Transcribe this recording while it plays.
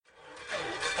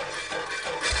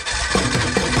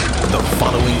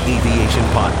Aviation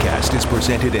Podcast is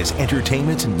presented as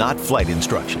entertainment, not flight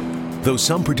instruction. Though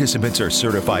some participants are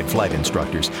certified flight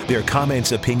instructors, their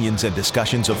comments, opinions, and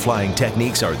discussions of flying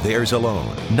techniques are theirs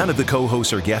alone. None of the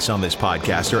co-hosts or guests on this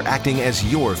podcast are acting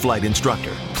as your flight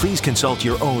instructor. Please consult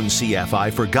your own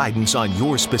CFI for guidance on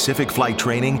your specific flight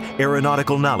training,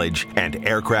 aeronautical knowledge, and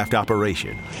aircraft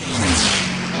operation.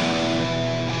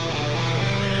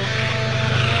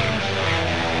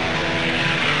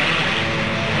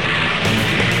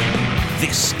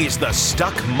 This is the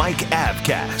Stuck Mike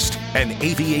Avcast, an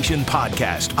aviation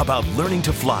podcast about learning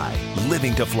to fly,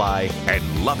 living to fly,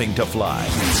 and loving to fly.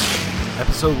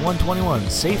 Episode 121,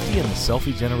 Safety and the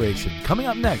Selfie Generation. Coming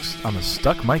up next on the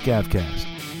Stuck Mike Avcast.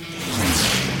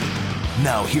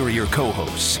 Now here are your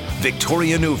co-hosts,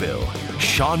 Victoria Neuville,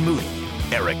 Sean Moody,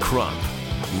 Eric Crump,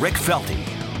 Rick Felty,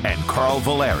 and Carl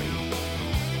Valeri.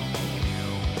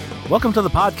 Welcome to the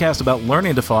podcast about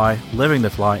learning to fly, living to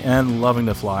fly, and loving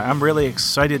to fly. I'm really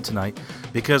excited tonight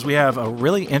because we have a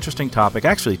really interesting topic,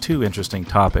 actually two interesting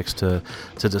topics to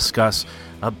discuss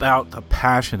about the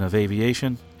passion of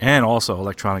aviation and also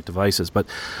electronic devices. But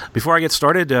before I get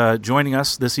started, joining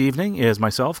us this evening is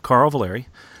myself, Carl Valeri,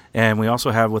 and we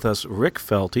also have with us Rick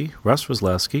Felty, Russ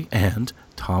Wieslewski, and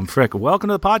Tom Frick. Welcome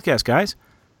to the podcast, guys.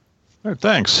 Oh,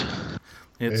 thanks.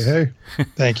 Hey.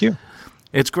 Thank you.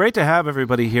 It's great to have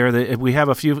everybody here. We have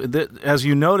a few, as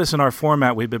you notice in our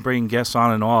format, we've been bringing guests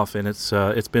on and off, and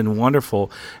it's been wonderful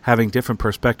having different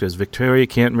perspectives. Victoria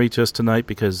can't reach us tonight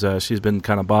because she's been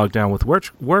kind of bogged down with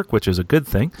work, which is a good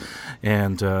thing,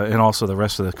 and also the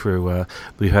rest of the crew.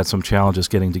 We've had some challenges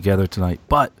getting together tonight,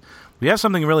 but we have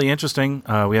something really interesting.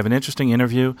 We have an interesting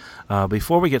interview.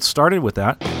 Before we get started with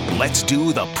that, let's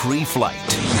do the pre-flight.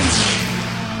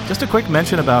 Just a quick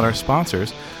mention about our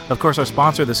sponsors. Of course, our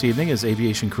sponsor this evening is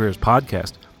Aviation Careers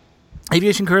Podcast.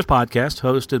 Aviation Careers Podcast,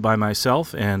 hosted by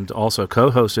myself and also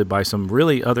co-hosted by some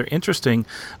really other interesting,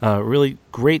 really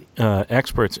great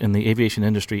experts in the aviation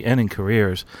industry and in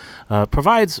careers,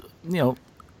 provides,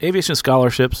 aviation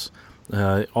scholarships,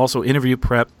 also interview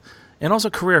prep, and also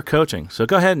career coaching. So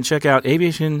go ahead and check out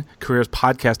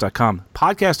aviationcareerspodcast.com.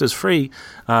 Podcast is free,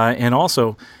 and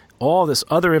also all this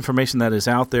other information that is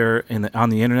out there on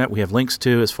the internet, we have links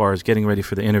to as far as getting ready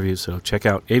for the interviews. So check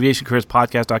out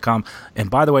aviationcareerspodcast.com.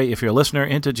 And by the way, if you're a listener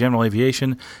into general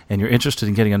aviation and you're interested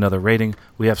in getting another rating,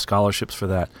 we have scholarships for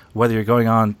that. Whether you're going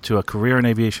on to a career in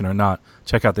aviation or not,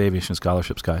 check out the Aviation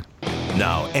Scholarships Guide.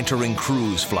 Now entering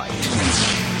cruise flight.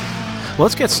 Well,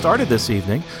 let's get started this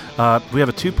evening. We have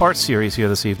a two-part series here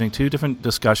this evening, two different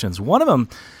discussions. One of them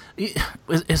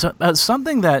is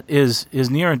something that is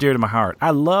near and dear to my heart. I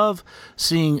love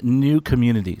seeing new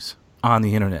communities on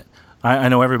the internet. I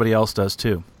know everybody else does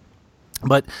too.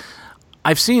 But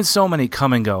I've seen so many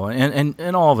come and go,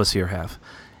 and all of us here have.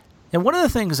 And one of the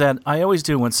things that I always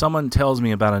do when someone tells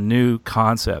me about a new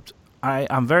concept,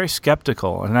 I'm very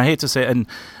skeptical, and I hate to say it,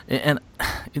 and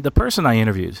the person I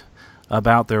interviewed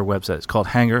about their website is called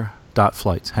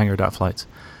Hangar.flights.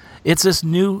 It's this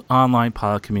new online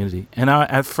pilot community. And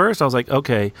at first I was like,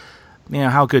 okay,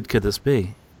 how good could this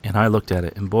be? And I looked at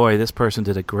it, and boy, this person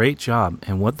did a great job.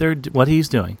 And what he's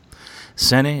doing,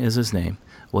 Sene is his name,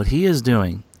 what he is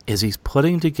doing is he's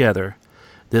putting together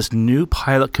this new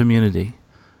pilot community,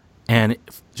 and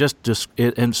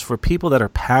it's for people that are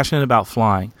passionate about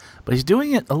flying, but he's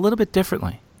doing it a little bit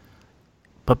differently.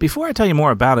 But before I tell you more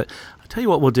about it, I'll tell you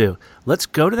what we'll do. Let's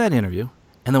go to that interview,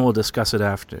 and then we'll discuss it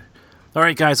after. All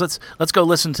right, guys, let's go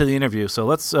listen to the interview. So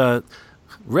let's,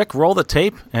 Rick, roll the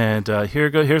tape, and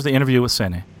here's the interview with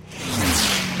Sene.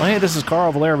 Well, hey, this is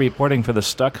Carl Valeri reporting for the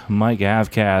Stuck Mike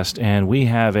Avcast, and we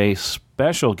have a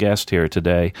special guest here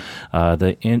today,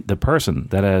 the person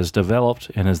that has developed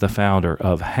and is the founder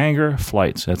of Hangar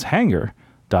Flights. That's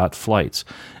Hangar.flights.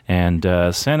 And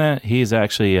Sene, he's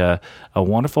actually a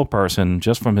wonderful person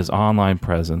just from his online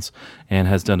presence and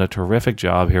has done a terrific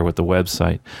job here with the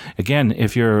website. Again,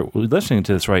 if you're listening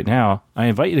to this right now, I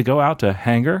invite you to go out to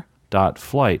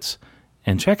Hangar.flights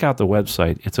and check out the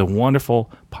website. It's a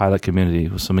wonderful pilot community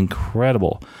with some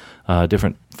incredible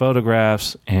different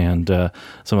photographs and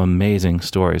some amazing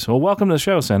stories. Well, welcome to the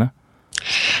show, Sene.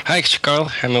 Hi,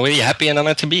 Carl. I'm really happy and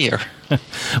honored to be here.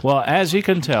 Well, as you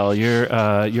can tell, you're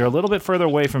a little bit further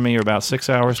away from me. You're about 6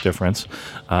 hours difference.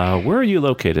 Where are you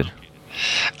located?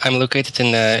 I'm located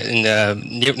in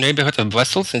the neighborhood of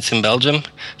Brussels. It's in Belgium.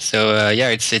 So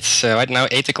it's right now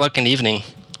 8:00 in the evening.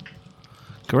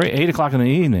 Great, 8:00 in the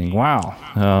evening. Wow.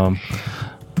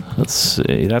 Let's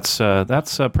see. That's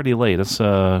pretty late. That's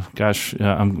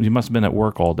you must have been at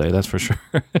work all day. That's for sure.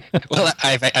 Well,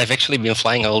 I've actually been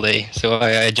flying all day, so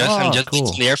I'm just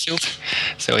cool. in the airfield,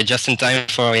 so just in time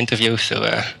for our interview.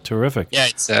 So terrific. Yeah,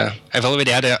 it's I've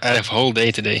already had a whole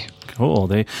day today. Cool.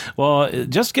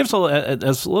 Just give us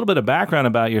a little bit of background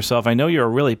about yourself. I know you're a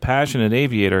really passionate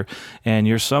aviator, and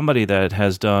you're somebody that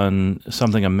has done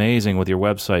something amazing with your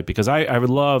website, because I would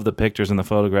love the pictures and the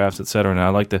photographs, et cetera, and I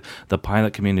like the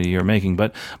pilot community you're making.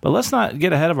 But let's not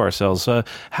get ahead of ourselves.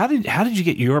 How did you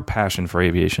get your passion for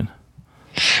aviation?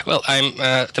 Well,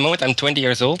 at the moment I'm 20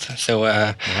 years old, so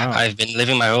wow. I've been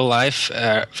living my whole life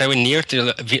very near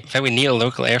a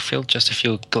local airfield, just a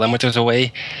few kilometers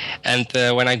away. And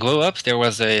when I grew up, there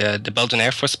was the Belgian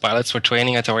Air Force pilots were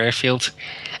training at our airfield,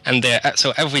 and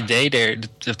so every day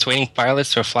the training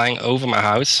pilots were flying over my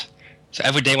house. So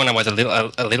every day when I was a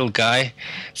little guy,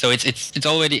 so it's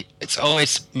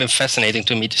always been fascinating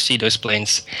to me to see those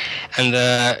planes. And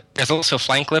there's also a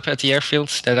flying club at the airfield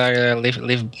that I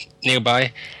live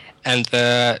nearby, and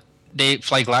they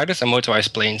fly gliders and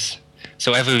motorized planes.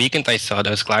 So every weekend I saw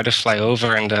those gliders fly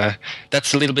over, and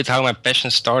that's a little bit how my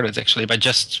passion started, actually, by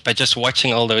just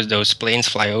watching all those planes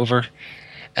fly over.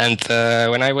 And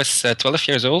when I was 12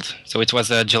 years old, so it was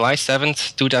July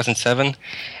 7th, 2007.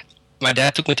 My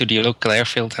dad took me to the local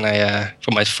airfield, and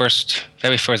for my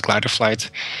very first glider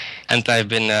flight, and I've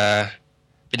been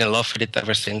in love with it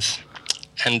ever since.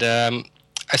 And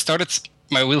I started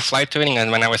my real flight training, and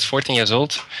when I was 14 years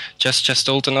old, just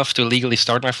old enough to legally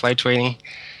start my flight training.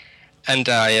 And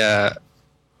I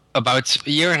about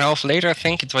a year and a half later, I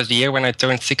think it was the year when I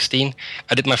turned 16,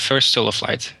 I did my first solo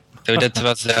flight. So that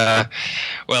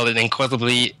was an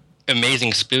incredibly amazing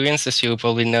experience, as you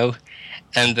probably know,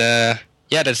 and.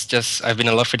 Yeah, I've been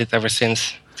in love with it ever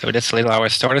since. So that's a little how I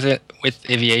started it with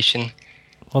aviation.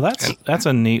 Well, that's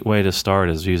a neat way to start,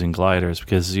 is using gliders,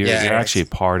 because you're actually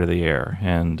part of the air,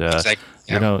 and exactly.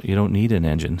 You don't need an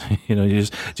engine. You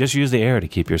just use the air to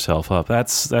keep yourself up.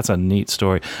 That's a neat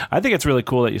story. I think it's really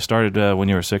cool that you started when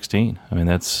you were 16. I mean,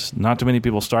 that's not too many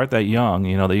people start that young.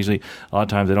 They usually, a lot of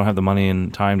times, they don't have the money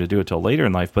and time to do it till later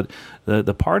in life. But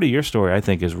the part of your story I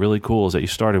think is really cool, is that you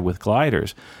started with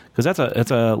gliders, because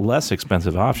it's a less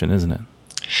expensive option, isn't it?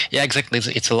 Yeah, exactly.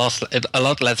 It's a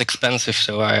lot less expensive.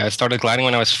 So I started gliding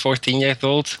when I was 14 years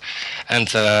old, and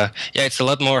it's a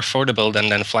lot more affordable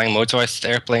than flying motorized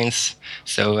airplanes.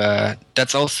 So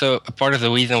that's also a part of the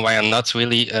reason why I'm not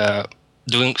really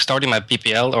starting my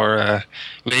PPL or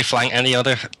really flying any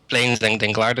other planes than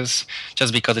gliders,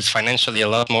 just because it's financially a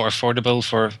lot more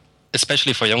affordable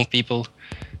especially for young people.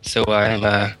 So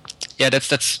I'm.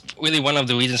 That's really one of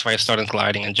the reasons why I started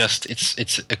gliding, and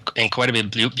it's an incredibly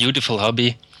beautiful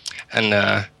hobby,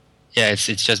 and it's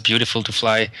just beautiful to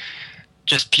fly,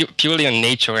 just purely on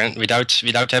nature and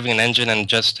without having an engine, and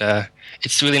just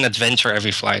it's really an adventure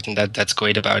every flight, and that's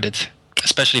great about it,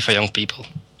 especially for young people.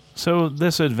 So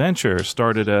this adventure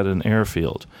started at an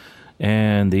airfield.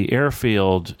 And the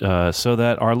airfield, so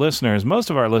that most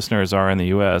of our listeners are in the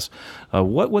U.S.,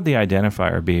 what would the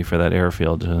identifier be for that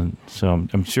airfield? So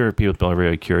I'm sure people are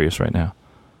very curious right now.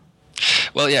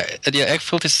 Well, yeah, the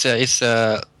airfield is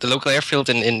the local airfield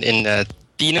in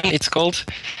Tienen, it's called,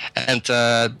 and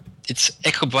it's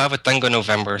Echo Bravo Tango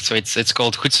November. So it's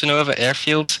called Goedsenhoven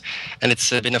Airfield, and it's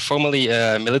been a formerly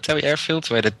military airfield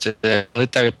where the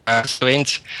military pilots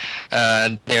trained.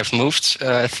 They have moved,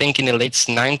 I think, in the late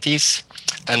 90s,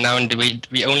 and now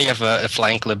we only have a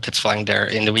flying club that's flying there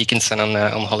in the weekends and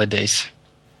on holidays.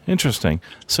 Interesting.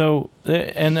 So,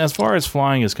 and as far as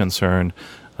flying is concerned,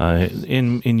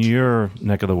 in your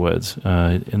neck of the woods,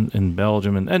 in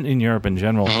Belgium and in Europe in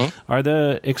general, mm-hmm. Are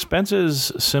the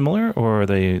expenses similar, or are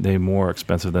they more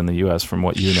expensive than the U.S. from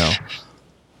what you know?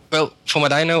 Well, from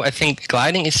what I know, I think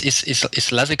gliding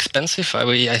is less expensive.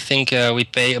 I think we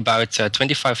pay about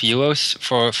 25 euros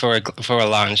for a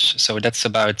launch. So that's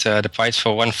about the price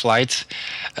for one flight.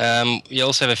 We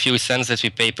also have a few cents that we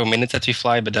pay per minute that we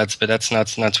fly, but that's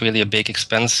not really a big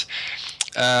expense.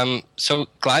 So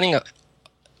gliding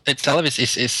itself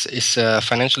is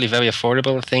financially very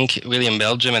affordable, I think, really in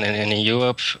Belgium and in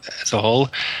Europe as a whole.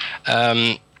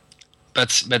 But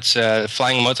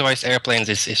flying motorized airplanes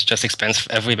is just expensive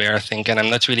everywhere, I think, and I'm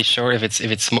not really sure if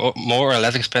it's more or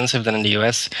less expensive than in the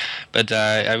US. But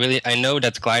I know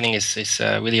that gliding is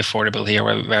really affordable here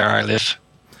where I live.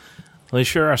 Well, you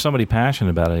sure are somebody passionate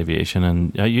about aviation,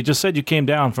 and you just said you came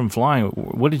down from flying.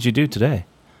 What did you do today?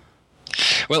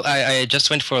 Well, I just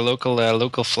went for a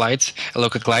local flight, a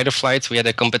local glider flight. We had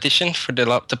a competition for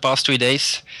the past 3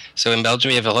 days. So in Belgium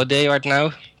we have a holiday right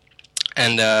now.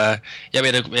 And yeah, we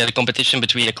had a competition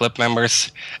between the club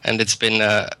members, and it's been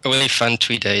a really fun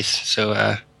 3 days. So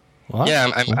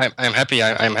yeah, I'm happy.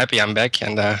 I'm happy I'm back,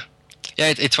 and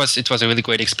yeah, it was a really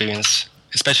great experience,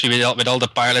 especially with all the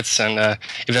pilots. And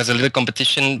if there's a little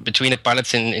competition between the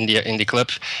pilots in the club,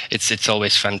 it's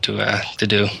always fun to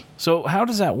do. So how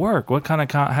does that work? What kind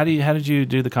of how did you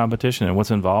do the competition, and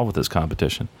what's involved with this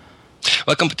competition?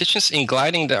 Well, competitions in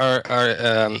gliding, there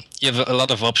are you have a lot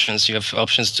of options. You have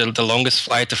options to the longest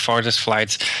flight, the farthest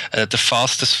flight, the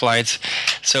fastest flight.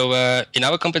 So in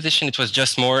our competition, it was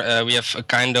just more. We have a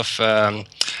kind of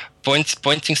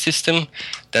pointing system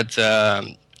that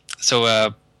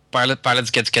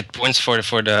pilots get points for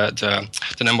the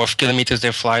number of kilometers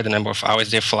they fly, the number of hours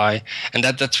they fly, and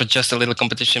that's just a little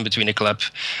competition between the club.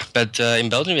 But in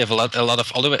Belgium, we have a lot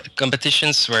of other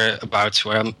competitions where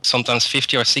sometimes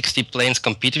 50 or 60 planes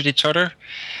compete with each other,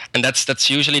 and that's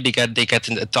usually they get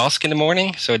a task in the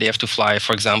morning, so they have to fly,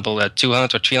 for example,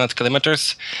 200 or 300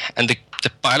 kilometers, and the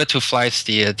pilot who flies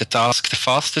the task the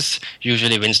fastest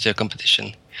usually wins the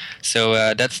competition.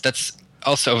 So that's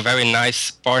also a very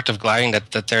nice part of gliding,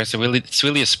 that it's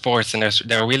really a sport, and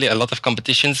there are really a lot of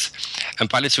competitions, and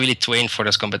pilots really train for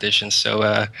those competitions.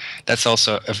 So that's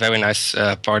also a very nice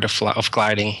part of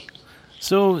gliding.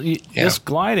 So this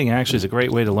gliding actually is a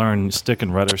great way to learn stick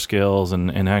and rudder skills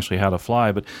and actually how to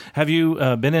fly. But have you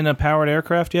been in a powered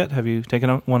aircraft yet? Have you taken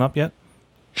one up yet?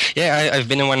 Yeah, I've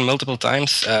been in one multiple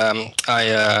times.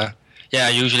 I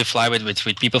usually fly with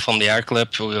people from the air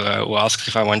club who ask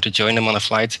if I want to join them on a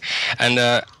flight, and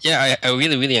I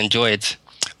really really enjoy it.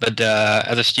 But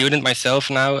as a student myself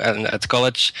now and at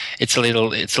college, it's a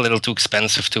little too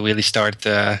expensive to really start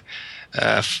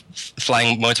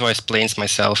flying motorized planes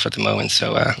myself at the moment.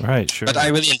 So right, sure. But I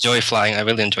really enjoy flying. I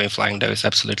really enjoy flying those,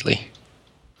 absolutely.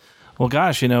 Well,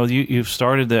 gosh, you've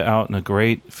started out in a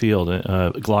great field,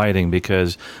 gliding,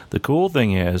 because the cool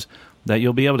thing is that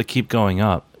you'll be able to keep going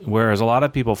up, whereas a lot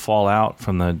of people fall out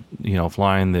from the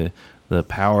flying the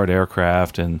powered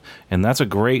aircraft, and that's a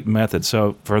great method.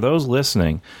 So for those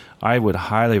listening, I would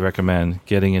highly recommend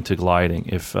getting into gliding.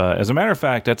 If as a matter of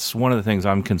fact, that's one of the things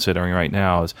I'm considering right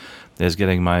now is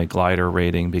getting my glider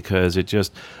rating, because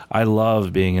I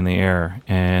love being in the air,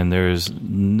 and there's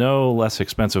no less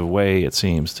expensive way, it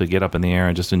seems, to get up in the air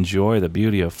and just enjoy the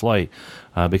beauty of flight,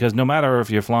 because no matter if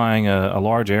you're flying a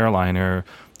large airliner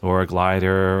or a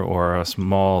glider or a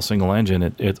small single engine,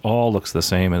 it all looks the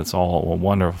same, and it's all a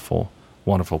wonderful,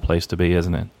 wonderful place to be,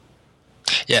 isn't it?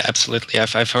 Yeah, absolutely.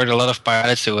 I've heard a lot of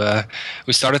pilots who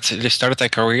started their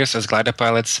careers as glider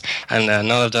pilots, and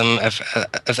none of them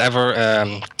has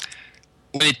ever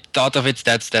really thought of it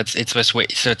that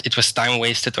it was time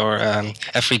wasted or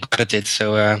have regretted it.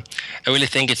 So I really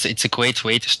think it's a great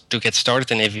way to get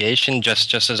started in aviation,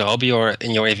 just as a hobby or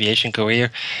in your aviation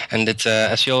career. And it,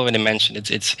 as you already mentioned,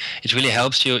 it really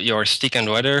helps your stick and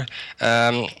rudder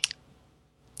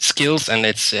skills, and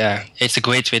it's a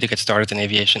great way to get started in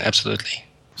aviation. Absolutely.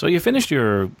 So you finished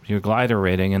your glider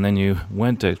rating, and then you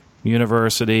went to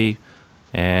university,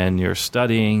 and you're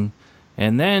studying,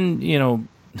 and then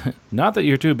not that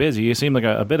you're too busy, you seem like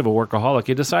a bit of a workaholic.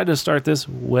 You decided to start this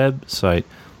website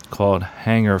called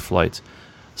Hangar Flights.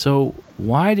 So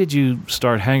why did you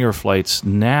start Hangar Flights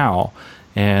now?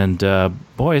 And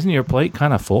boy, isn't your plate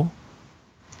kind of full?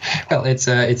 Well, it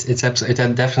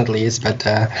definitely is, but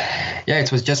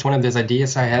it was just one of those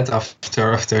ideas I had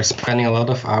after spending a lot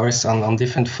of hours on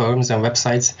different forums and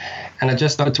websites, and I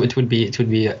just thought it would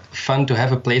be fun to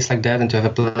have a place like that, and to have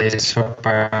a place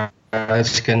where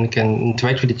pilots can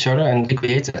interact with each other and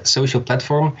create a social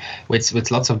platform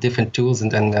with lots of different tools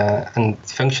and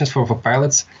functions for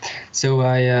pilots. So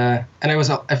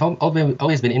I've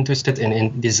always been interested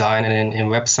in design and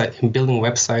in building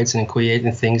websites and in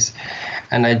creating things,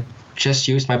 and I just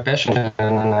used my passion,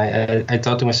 and I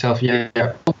thought to myself,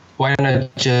 why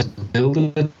not just build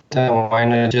it? Why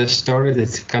not just start it?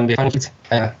 It can be fun.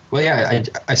 I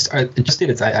just did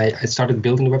it. I started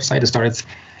building the website. I started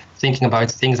thinking about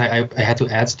things I had to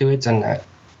add to it, and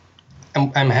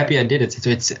I'm happy I did it.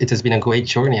 It has been a great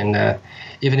journey, and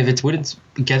even if it wouldn't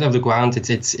get off the ground,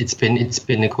 it's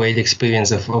been a great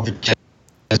experience of just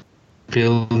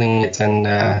building it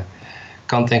and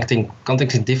contacting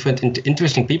different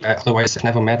interesting people otherwise I've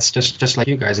never met, just like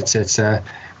you guys. It's a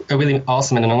really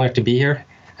awesome and an honor to be here,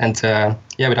 and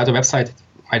without the website it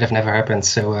might have never happened.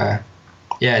 So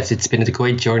it's been a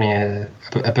great journey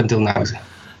up until now.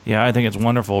 Yeah, I think it's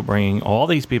wonderful bringing all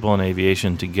these people in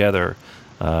aviation together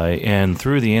and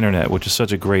through the internet, which is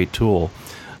such a great tool.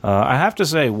 I have to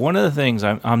say, one of the things,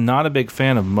 I'm not a big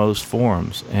fan of most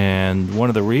forums, and one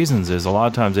of the reasons is a lot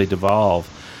of times they devolve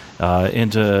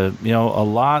into a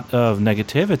lot of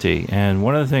negativity. And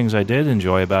one of the things I did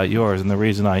enjoy about yours, and the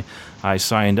reason I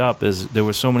signed up, is there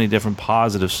were so many different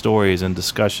positive stories and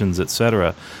discussions,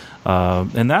 etc.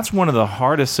 And that's one of the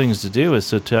hardest things to do, is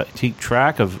to keep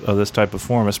track of this type of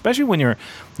forum, especially when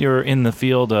you're in the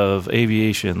field of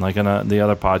aviation, like on the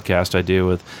other podcast I do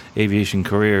with Aviation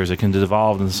Careers. It can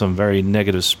devolve into some very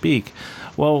negative speak.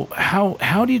 Well,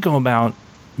 how do you go about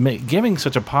giving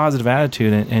such a positive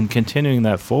attitude and continuing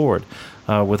that forward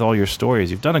with all your stories?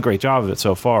 You've done a great job of it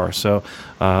so far. So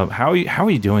how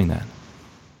are you doing that?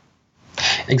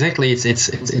 Exactly, it's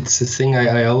a thing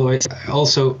I always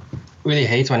also really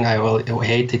hate when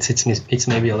hate. It's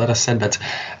maybe a lot of said, but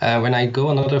when I go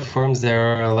on other forums,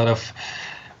 there are a lot of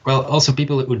also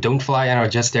people who don't fly and are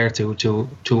just there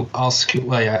to ask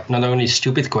not only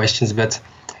stupid questions, but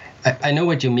I know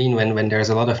what you mean when there's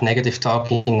a lot of negative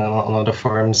talking on other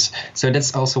forums. So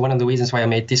that's also one of the reasons why I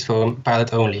made this forum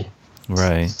pilot only.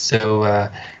 Right. So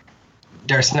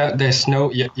there's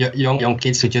no young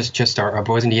kids who just are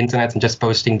browsing the internet and just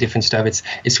posting different stuff.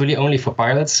 It's really only for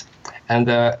pilots, and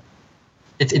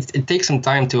it takes some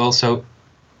time to also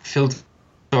filter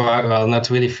out, well,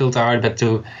 not really filter out, but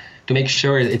to make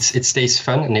sure it stays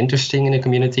fun and interesting in the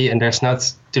community, and there's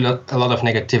not a lot of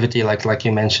negativity like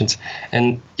you mentioned.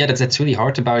 And yeah, that's really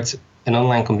hard about an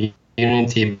online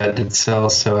community, but it's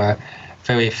also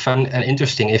very fun and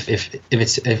interesting if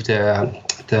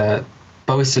the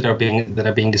posts that are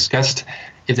being discussed,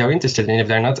 if they're interested, and if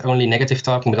they're not only negative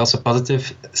talking but also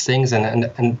positive things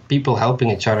and people helping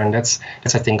each other. And that's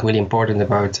I think really important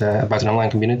about an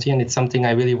online community, and it's something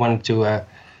I really wanted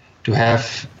to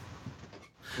have.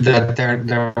 That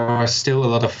there are still a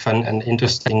lot of fun and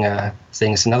interesting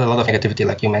things, not a lot of negativity,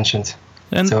 like you mentioned.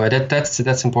 And so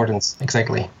that's important,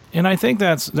 exactly. And I think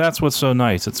that's what's so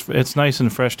nice. It's nice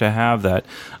and fresh to have that.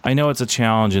 I know it's a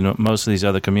challenge in most of these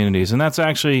other communities, and that's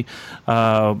actually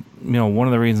one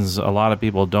of the reasons a lot of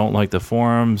people don't like the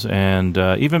forums, and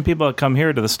even people that come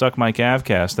here to the Stuck Mic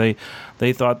Avcast,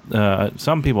 they thought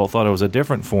some people thought it was a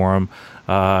different forum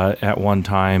at one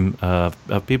time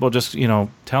of people just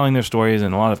telling their stories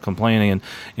and a lot of complaining,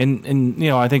 and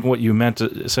I think what you meant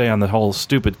to say on the whole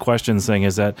stupid questions thing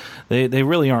is that they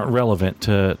really aren't relevant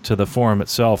to the forum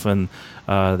itself, and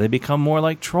they become more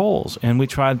like trolls, and we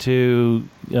tried to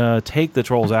take the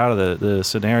trolls out of the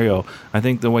scenario. I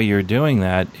think the way you're doing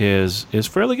that is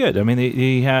fairly good. I mean,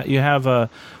 you have a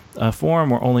forum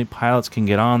where only pilots can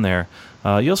get on there.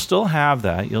 You'll still have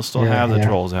that. You'll still have the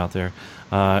trolls out there.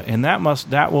 And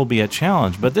that will be a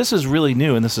challenge, but this is really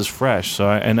new and this is fresh. So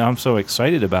I'm so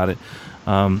excited about it.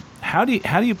 How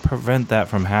do you prevent that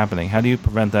from happening? How do you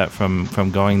prevent that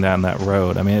from going down that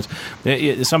road? I mean,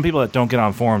 some people that don't get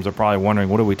on forums are probably wondering,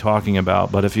 what are we talking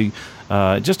about? But if you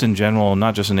just in general,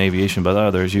 not just in aviation but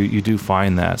others, you do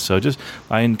find that. So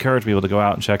I encourage people to go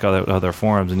out and check out other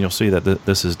forums, and you'll see that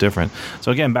this is different.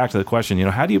 So again, back to the question,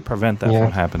 how do you prevent that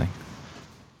from happening?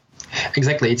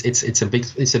 Exactly, it's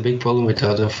a big problem with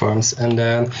other forums,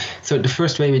 and so the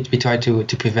first way we try to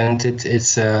prevent it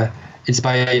is it's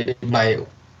by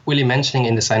really mentioning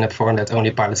in the sign up form that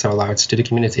only pilots are allowed to the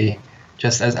community,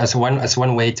 just as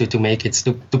one way to make it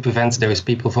to prevent those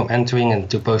people from entering and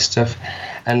to post stuff,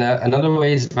 and another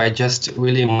way is by just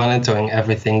really monitoring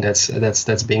everything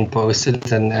that's being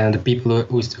posted and the people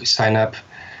who sign up.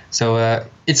 So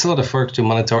it's a lot of work to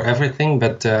monitor everything,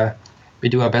 but we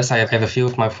do our best. I have a few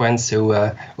of my friends who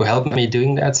help me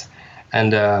doing that,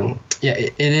 and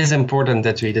it is important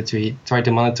that we try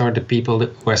to monitor the people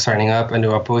who are signing up and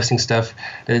who are posting stuff.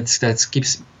 That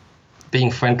keeps being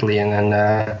friendly, and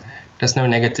there's no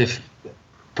negative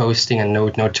posting and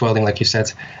no trolling, like you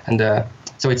said. And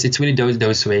so it's really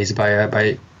those ways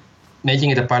by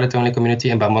making it a pilot only community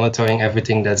and by monitoring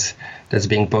everything that's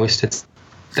being posted.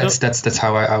 That's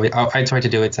how I try to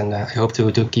do it, and I hope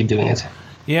to keep doing it.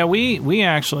 Yeah, we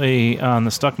actually, on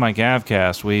the Stuck Mic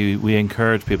Avcast, we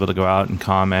encourage people to go out and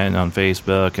comment on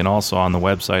Facebook and also on the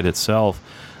website itself.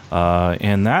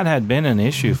 And that had been an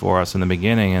issue for us in the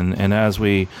beginning. And as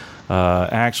we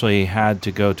actually had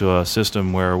to go to a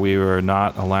system where we were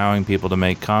not allowing people to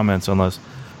make comments unless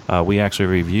we actually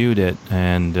reviewed it,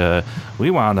 and we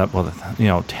wound up with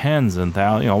tens and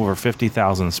thousands, over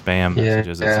 50,000 spam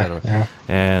messages, etc. Yeah.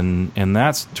 And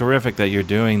that's terrific that you're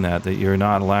doing that you're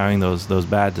not allowing those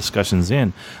bad discussions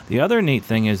in. The other neat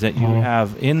thing is that you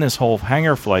have in this whole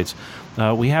hangar flights,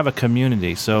 we have a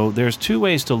community. So there's two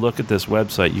ways to look at this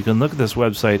website. You can look at this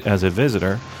website as a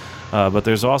visitor, but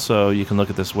there's also you can look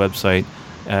at this website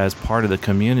as part of the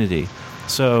community.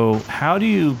 So how do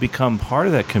you become part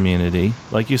of that community?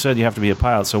 Like you said, you have to be a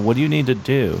pilot. So what do you need to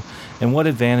do? And what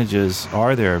advantages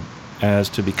are there as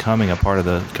to becoming a part of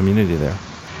the community there?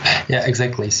 Yeah,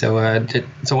 exactly. So,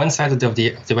 so one side of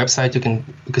the website you can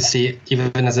see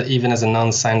even as a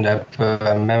non-signed up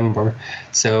member.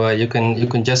 So you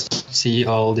can just see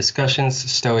all discussions,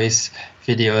 stories,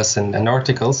 videos, and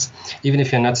articles, even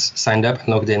if you're not signed up and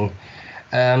logged in.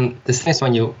 The thing is,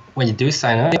 when you do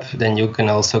sign up, then you can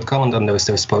also comment on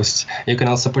those posts. You can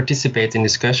also participate in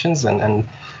discussions and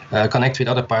connect with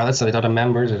other pilots and with other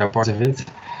members that are part of it.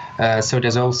 So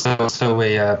there's also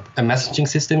a messaging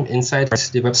system inside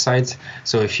the website.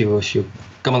 So if you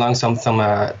come along some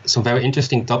very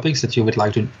interesting topics that you would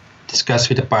like to discuss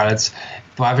with the pilots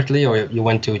privately, or you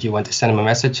want to send them a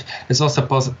message, it's also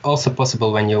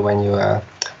possible when you are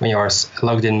a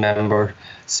logged in member.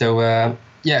 So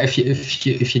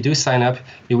if you do sign up,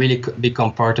 you really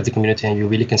become part of the community, and you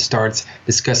really can start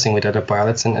discussing with other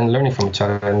pilots and learning from each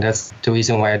other. And that's the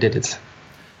reason why I did it.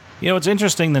 It's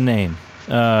interesting, the name.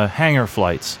 Hangar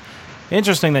Flights.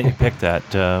 Interesting that you picked that.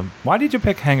 Why did you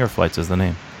pick Hangar Flights as the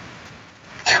name?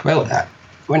 Well,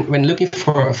 when looking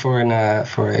for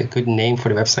a good name for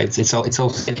the website, it's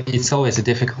always a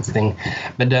difficult thing.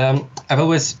 But I've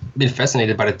always been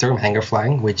fascinated by the term hangar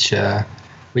flying, which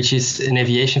is an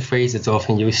aviation phrase that's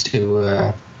often used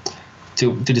to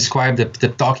describe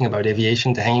the talking about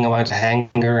aviation, the hanging around the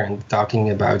hangar and talking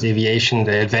about aviation,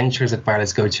 the adventures that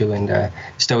pilots go to, and the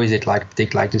stories they'd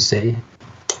like to say,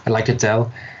 I'd like to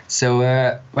tell. So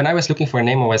when I was looking for a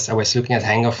name, I was looking at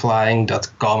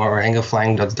hangarflying.com or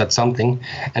hangarflying.something,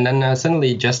 and then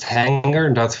suddenly just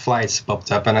hangar.flights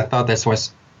popped up, and I thought this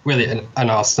was really an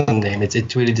awesome name.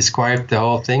 It really described the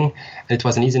whole thing, and it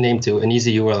was an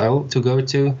easy URL to go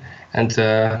to, and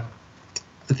I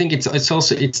think it's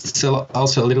also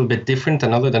a little bit different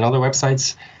than other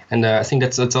websites, and I think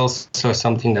that's also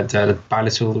something that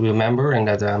pilots will remember, and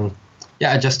that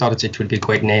I just thought it would be a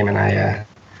great name, and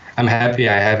I'm happy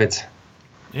I have it.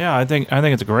 Yeah, I think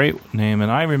it's a great name,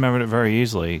 and I remembered it very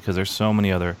easily because there's so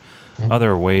many other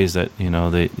ways that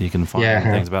that you can find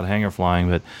things about hangar flying.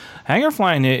 But hangar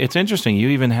flying, it's interesting. You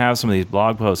even have some of these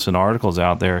blog posts and articles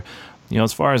out there.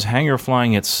 As far as hangar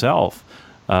flying itself,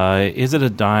 is it a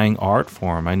dying art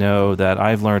form? I know that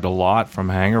I've learned a lot from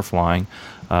hangar flying.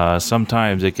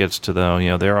 Sometimes it gets to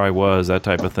there I was, that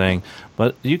type of thing.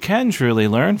 But you can truly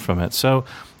learn from it. So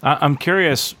I'm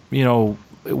curious,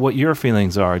 what your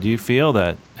feelings are. Do you feel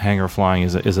that hangar flying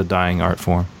is a dying art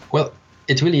form? Well,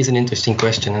 it really is an interesting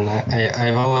question, and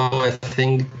I've always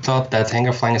thought that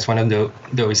hangar flying is one of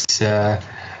those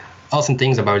awesome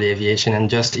things about aviation, and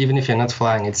just even if you're not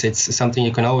flying, it's something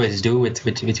you can always do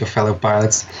with your fellow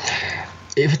pilots.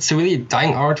 If it's a really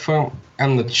dying art form,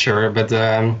 I'm not sure, but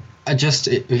when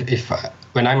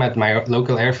I'm at my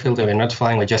local airfield and we're not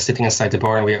flying, we're just sitting inside the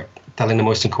bar and we're telling the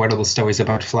most incredible stories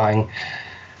about flying,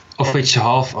 of which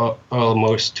half are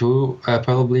almost true,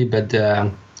 probably, but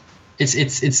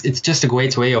it's just a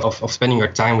great way of spending your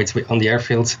time on the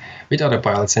airfield with other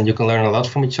pilots, and you can learn a lot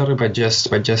from each other by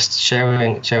just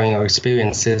sharing our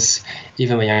experiences,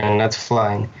 even when you're not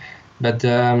flying. But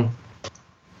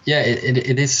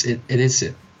it is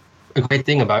a great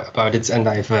thing about it, and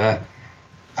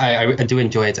I do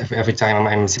enjoy it every time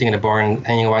I'm sitting in the bar and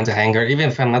hanging around the hangar. Even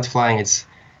if I'm not flying, it's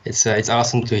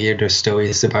awesome to hear those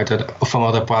stories from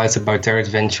other pilots about their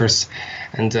adventures,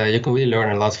 and you can really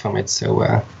learn a lot from it.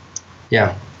 So.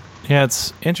 Yeah,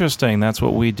 it's interesting. That's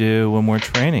what we do when we're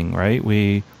training, right?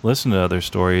 We listen to other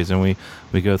stories and we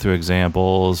go through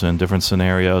examples and different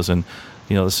scenarios. And,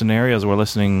 the scenarios we're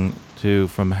listening to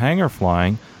from hangar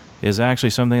flying is actually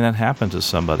something that happened to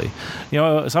somebody.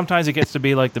 Sometimes it gets to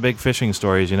be like the big fishing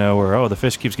stories, where, the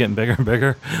fish keeps getting bigger and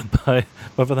bigger. But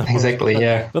for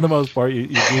the for the most part, you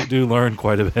do learn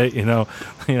quite a bit,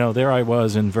 there I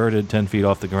was inverted 10 feet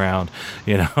off the ground,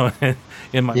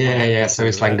 in my so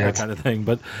it's like that kind of thing.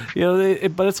 But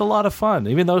but it's a lot of fun.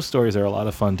 Even those stories are a lot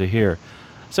of fun to hear.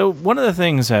 So one of the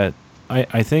things that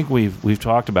I think we've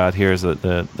talked about here is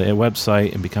the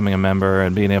website and becoming a member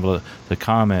and being able to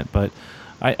comment. But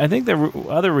I think the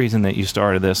other reason that you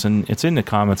started this, and it's in the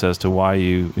comments as to why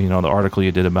the article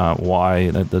you did about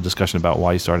why, the discussion about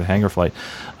why you started Hangar Flight,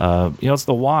 it's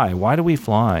the why. Why do we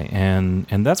fly?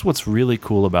 And that's what's really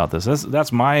cool about this.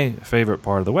 That's my favorite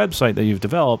part of the website that you've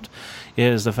developed,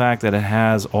 is the fact that it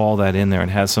has all that in there. It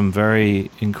has some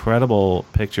very incredible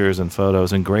pictures and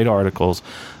photos and great articles.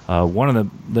 One of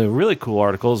the really cool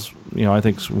articles, I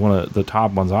think one of the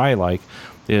top ones I like,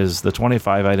 is the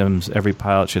 25 items every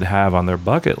pilot should have on their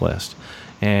bucket list.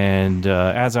 And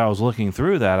as I was looking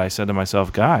through that, I said to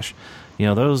myself, gosh,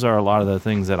 those are a lot of the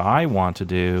things that I want to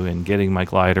do in getting my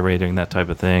glider rating, that type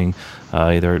of thing,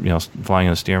 either, flying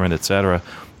in a Stearman, etc.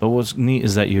 But what's neat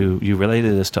is that you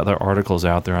related this to other articles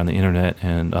out there on the internet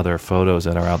and other photos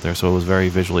that are out there, so it was very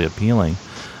visually appealing.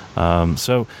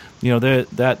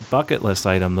 That bucket list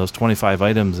item, those 25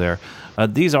 items there,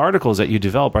 these articles that you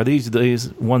develop, are these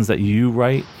ones that you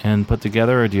write and put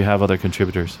together, or do you have other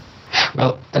contributors?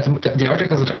 Well, the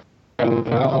articles that are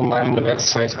online on the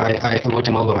website, I wrote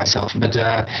them all by myself. But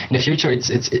in the future,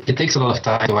 it takes a lot of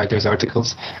time to write those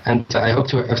articles, and I hope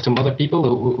to have some other people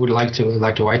who would like to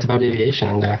write about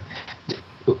aviation, and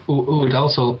who would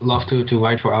also love to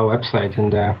write for our website.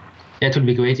 And it would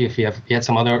be great if you had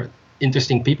some other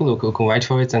interesting people who can write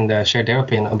for it and share their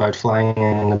opinion about flying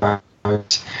and about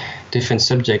different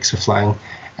subjects of flying.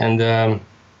 And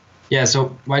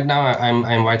so right now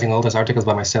I'm writing all those articles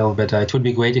by myself, but it would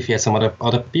be great if you had some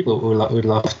other people who would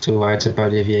love to write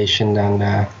about aviation.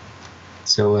 And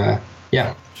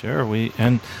Sure,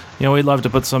 we'd love to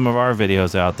put some of our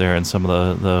videos out there and some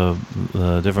of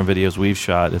the different videos we've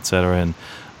shot, etc.,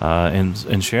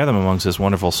 and share them amongst this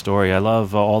wonderful story. I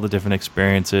love all the different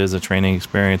experiences, the training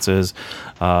experiences,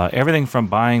 everything from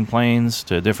buying planes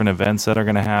to different events that are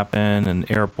going to happen and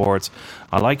airports.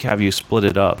 I like how you split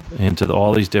it up into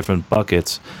all these different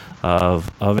buckets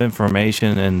of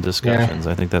information and discussions.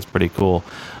 Yeah. I think that's pretty cool.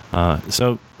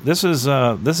 So this has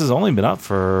only been up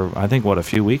for, I think, a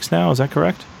few weeks now. Is that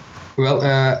correct? Well,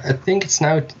 I think it's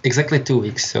now exactly 2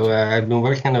 weeks. So I've been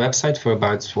working on the website for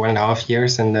about 1.5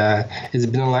 years, and it's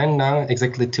been online now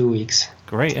exactly 2 weeks.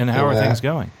 Great. And how are things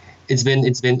going? It's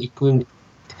been equal.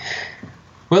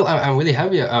 Well, I'm really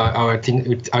happy how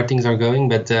things are going.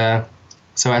 But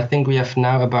so I think we have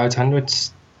now about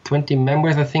 120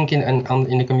 members, I think, in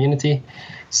the community.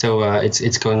 So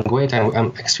it's going great.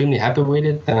 I'm extremely happy with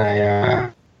it, and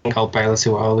I thank all pilots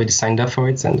who are already signed up for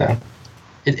it. And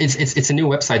it's a new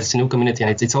website, it's a new community,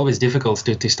 and it's always difficult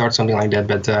to start something like that.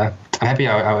 But I'm happy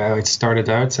how it started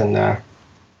out, and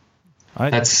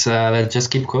let's just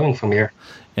keep going from here.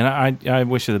 And I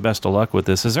wish you the best of luck with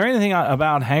this. Is there anything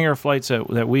about hangar flights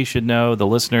that we should know, the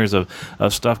listeners of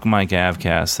Stuff Mike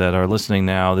Avcast that are listening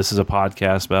now? This is a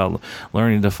podcast about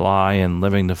learning to fly and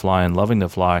living to fly and loving to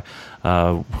fly.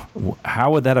 How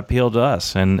would that appeal to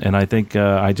us? And I think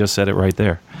I just said it right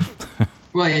there.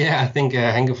 Well, yeah, I think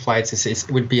Hangar Flights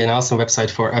would be an awesome website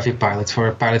for every pilot,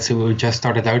 for pilots who just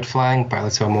started out flying,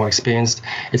 pilots who are more experienced.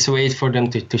 It's a way for them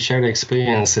to share their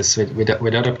experiences with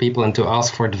other people and to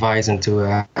ask for advice and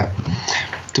to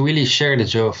really share the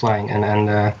joy of flying. And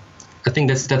I think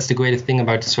that's the greatest thing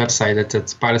about this website,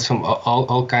 that pilots from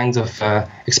all kinds of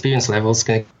experience levels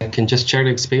can just share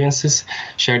their experiences,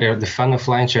 share the fun of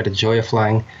flying, share the joy of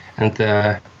flying,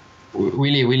 and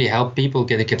really, really help people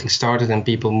getting started and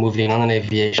people moving on in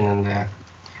aviation. And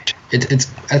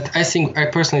I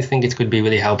personally think it could be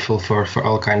really helpful for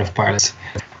all kind of pilots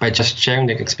by just sharing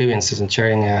their experiences and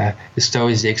sharing the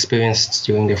stories they experienced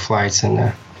during their flights.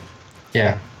 And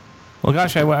yeah. Well,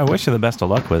 gosh, I wish you the best of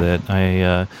luck with it.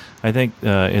 I think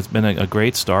it's been a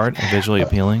great start, visually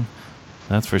appealing.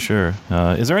 That's for sure.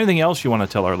 Is there anything else you want to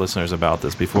tell our listeners about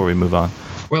this before we move on?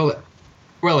 Well,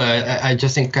 I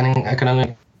just think I can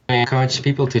only encourage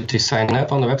people to sign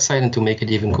up on the website and to make it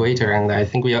even greater. And I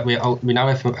think we now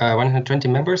have 120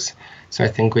 members. So I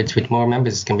think with more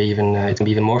members, it can be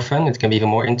even more fun. It can be even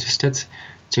more interested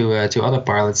to other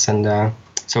pilots. And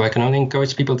so I can only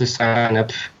encourage people to sign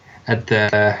up at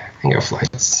the Hangar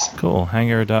Flights. Cool,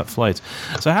 Hangar.flights.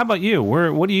 So how about you?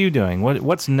 What are you doing?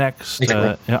 What's next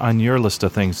on your list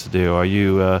of things to do? Are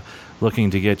you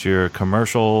looking to get your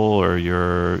commercial or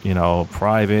your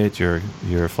private, your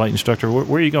flight instructor?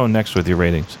 Where are you going next with your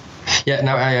ratings? Yeah,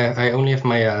 now I only have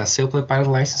my sailplane pilot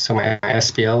license, so my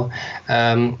SPL.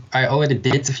 I already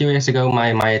did a few years ago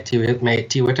my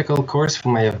theoretical course for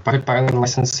my private pilot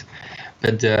license,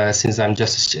 but since I'm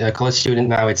just a college student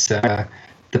now, it's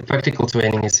the practical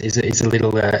training is a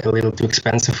little too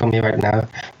expensive for me right now.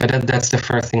 But that's the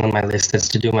first thing on my list. That's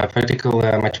to do my practical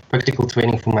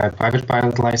training for my private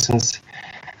pilot license,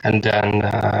 and then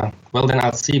then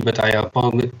I'll see. But I'll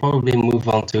probably move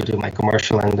on to do my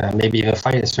commercial and maybe even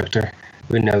flight instructor.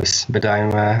 Who knows? But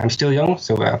I'm still young,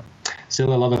 so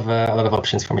still a lot of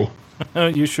options for me.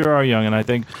 You sure are young, and I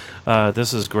think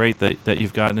this is great that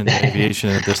you've gotten into aviation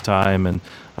at this time, and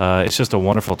it's just a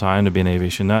wonderful time to be in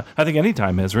aviation. I think any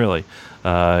time is really,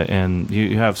 and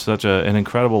you have such an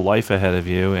incredible life ahead of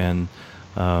you, and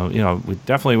we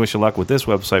definitely wish you luck with this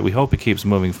website. We hope it keeps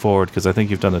moving forward because I think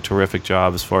you've done a terrific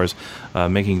job as far as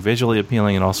making visually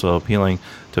appealing and also appealing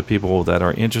to people that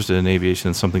are interested in aviation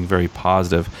and something very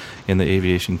positive in the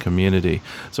aviation community.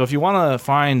 So if you want to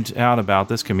find out about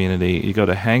this community, you go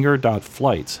to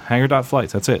hangar.flights.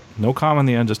 Hangar.flights, that's it. No comma in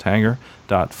the end, just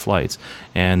hangar.flights.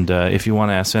 And if you want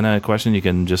to ask Senna a question, you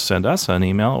can just send us an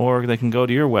email, or they can go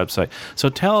to your website. So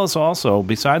tell us also,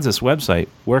 besides this website,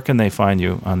 where can they find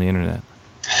you on the internet?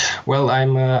 Well,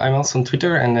 I'm also on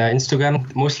Twitter and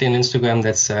Instagram. Mostly on Instagram.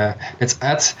 That's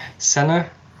at Senna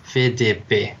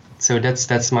VDP. So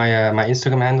that's my my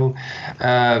Instagram handle.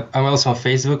 I'm also on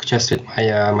Facebook, just with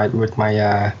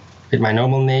my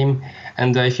normal name.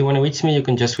 And if you want to reach me, you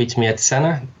can just reach me at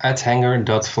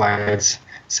senna@hangar.flights.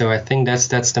 So I think that's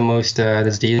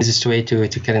the easiest way to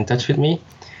get in touch with me.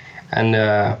 And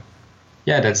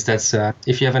that's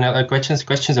if you have any other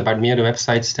questions about me or the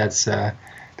websites, that's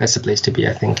the place to be,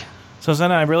 I think. So,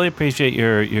 Senna, I really appreciate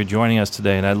your joining us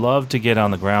today, and I'd love to get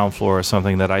on the ground floor of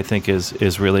something that I think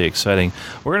is really exciting.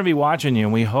 We're going to be watching you,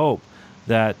 and we hope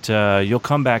that you'll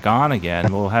come back on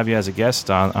again. We'll have you as a guest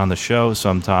on the show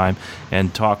sometime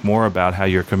and talk more about how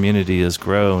your community has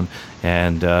grown,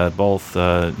 and both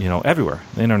everywhere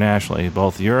internationally,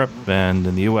 both Europe and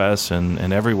in the U.S.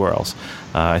 and everywhere else.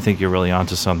 I think you're really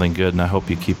onto something good, and I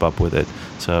hope you keep up with it.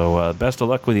 So best of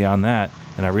luck with you on that,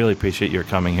 and I really appreciate your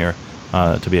coming here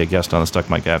to be a guest on the Stuck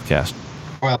Mic AvCast.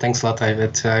 Well, thanks a lot,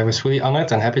 David. I was really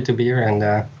honored and happy to be here,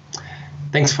 and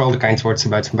thanks for all the kind words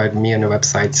about me and the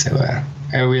website. So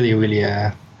I'm really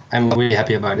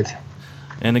happy about it.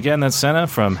 And again, that's Senna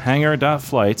from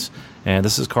Hangar.flights, and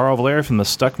this is Carl Valeri from the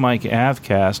Stuck Mic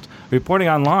AvCast reporting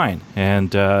online.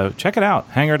 And check it out,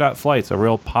 Hangar.flights, a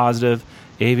real positive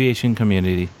aviation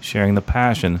community sharing the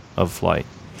passion of flight.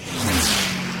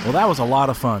 Well, that was a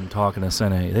lot of fun talking to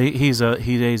Senna. He's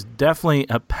definitely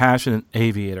a passionate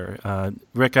aviator.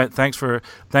 Rick, thanks for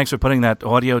putting that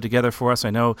audio together for us.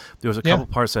 I know there was a couple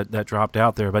parts that dropped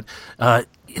out there, but I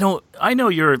know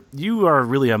you are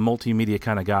really a multimedia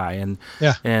kind of guy, and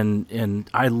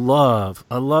I love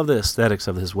the aesthetics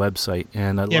of his website,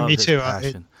 and I love his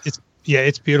passion.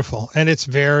 It's beautiful, and it's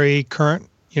very current.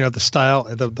 The style,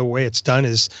 the way it's done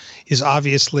is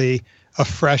obviously a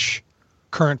fresh,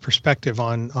 current perspective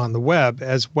on the web,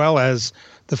 as well as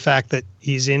the fact that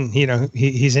he's in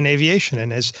aviation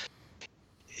and is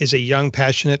a young,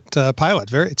 passionate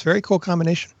pilot. It's a very cool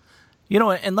combination.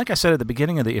 And like I said at the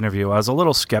beginning of the interview, I was a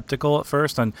little skeptical at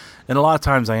first, and a lot of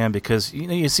times I am, because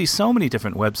you see so many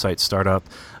different websites start up.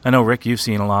 I know, Rick, you've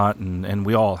seen a lot, and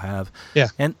we all have. Yeah.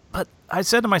 But I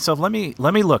said to myself, let me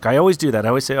look. I always do that. I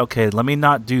always say, okay, let me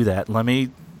not do that. Let me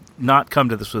not come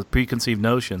to this with preconceived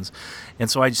notions. And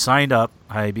so I signed up,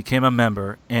 I became a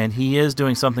member, and he is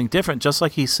doing something different. Just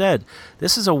like he said,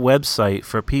 this is a website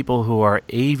for people who are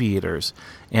aviators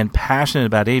and passionate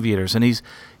about aviators. And he's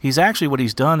actually, what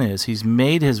he's done is he's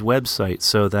made his website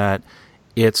so that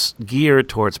it's geared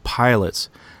towards pilots.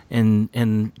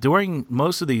 And during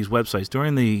most of these websites,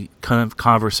 during the kind of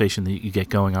conversation that you get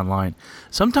going online,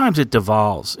 sometimes it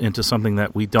devolves into something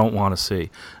that we don't want to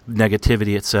see,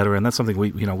 negativity, etc. And that's something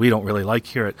we don't really like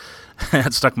here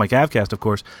at Stuck Mic AvCast, of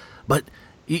course. But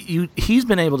he's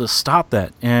been able to stop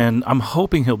that, and I'm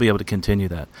hoping he'll be able to continue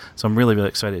that. So I'm really, really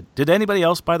excited. Did anybody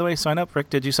else, by the way, sign up? Rick,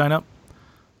 did you sign up?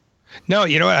 No,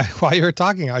 while you were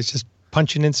talking, I was just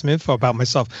punching in some info about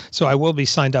myself. So I will be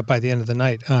signed up by the end of the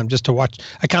night, just to watch.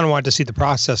 I kind of wanted to see the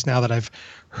process now that I've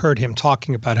heard him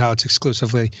talking about how it's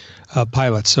exclusively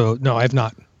pilots. So no, I've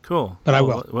not. Cool. But I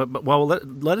will. Well,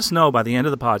 let us know by the end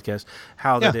of the podcast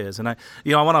how that is. And I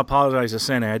want to apologize to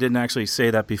Senna. I didn't actually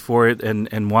say that before it,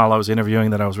 and while I was interviewing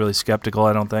that, I was really skeptical,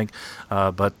 I don't think.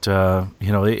 Well,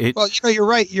 you're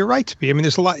right. You're right to be. I mean,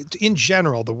 there's a lot. In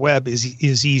general, the web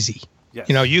is easy. Yes.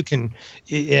 You can,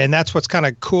 and that's what's kind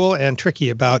of cool and tricky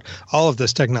about all of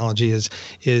this technology is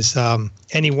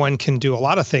anyone can do a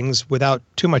lot of things without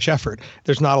too much effort.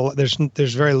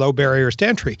 There's very low barriers to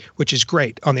entry, which is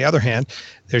great. On the other hand,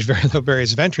 there's very low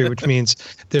barriers of entry, which means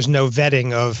there's no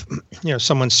vetting of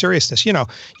someone's seriousness.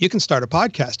 You can start a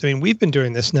podcast. I mean, we've been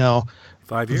doing this now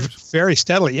 5 years, very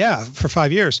steadily. Yeah, for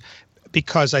 5 years.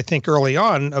 Because I think early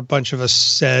on, a bunch of us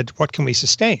said, what can we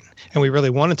sustain? And we really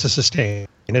wanted to sustain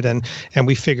it. And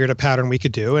we figured a pattern we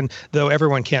could do. And though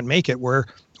everyone can't make it, we're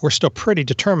still pretty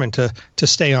determined to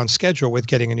stay on schedule with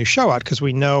getting a new show out, because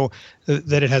we know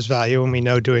that it has value, and we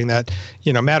know doing that,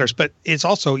 matters. But it's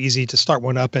also easy to start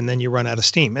one up and then you run out of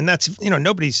steam. And that's,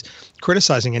 nobody's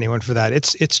criticizing anyone for that.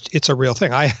 It's a real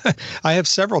thing. I have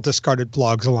several discarded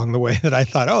blogs along the way that I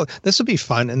thought, oh, this would be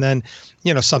fun. And then,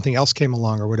 something else came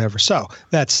along or whatever. So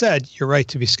that said, you're right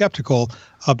to be skeptical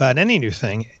about any new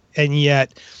thing. And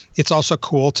yet it's also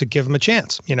cool to give them a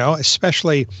chance,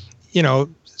 especially,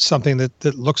 something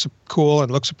that looks cool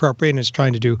and looks appropriate and is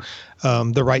trying to do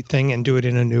the right thing and do it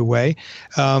in a new way,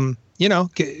 I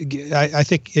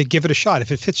think give it a shot.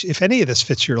 If any of this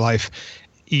fits your life,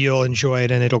 you'll enjoy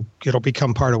it and it'll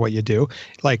become part of what you do,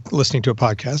 like listening to a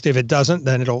podcast. If it doesn't,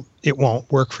 then it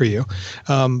won't work for you.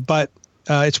 But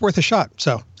it's worth a shot.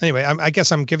 So anyway, I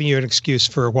guess I'm giving you an excuse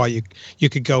for why you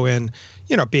could go in,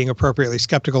 being appropriately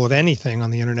skeptical of anything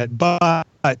on the internet,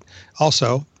 but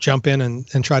also jump in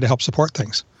and try to help support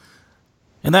things.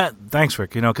 And thanks,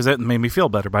 Rick, because that made me feel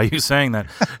better by you saying that.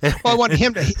 Well, I want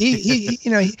him to,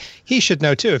 he should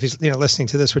know too, if he's, listening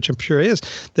to this, which I'm sure he is,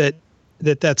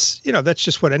 that's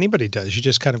just what anybody does. You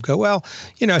just kind of go, well,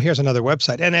 here's another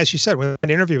website. And as you said, when an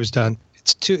interview was done,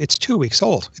 it's 2 weeks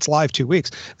old. It's live 2 weeks.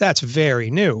 That's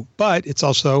very new, but it's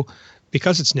also,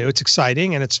 because it's new, it's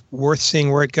exciting and it's worth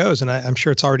seeing where it goes. And I'm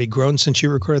sure it's already grown since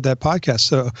you recorded that podcast.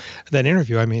 So that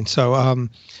interview,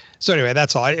 so anyway,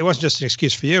 that's all. It wasn't just an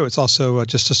excuse for you. It's also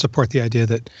just to support the idea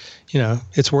that,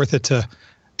 it's worth it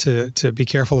to be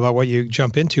careful about what you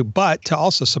jump into, but to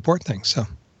also support things. So.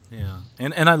 Yeah,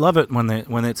 and I love it when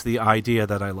it's the idea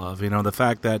that I love. The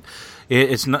fact that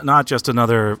it's not just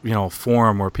another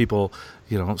forum where people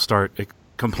start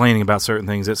complaining about certain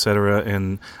things, etc.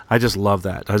 And I just love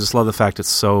that. I just love the fact it's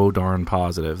so darn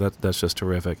positive. That's just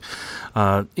terrific.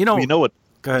 You know what?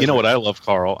 You know what I love,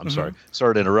 Carl? I'm sorry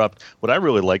to interrupt. What I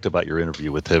really liked about your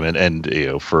interview with him,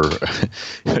 and for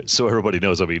so everybody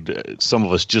knows, some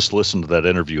of us just listened to that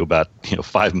interview about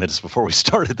 5 minutes before we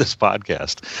started this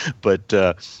podcast,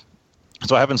 but.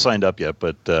 So I haven't signed up yet,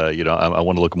 but I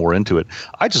want to look more into it.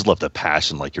 I just love the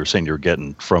passion, like you're saying, you're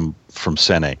getting from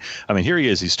Sene. Here he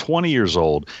is. He's 20 years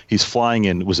old. He's flying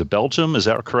in. Was it Belgium? Is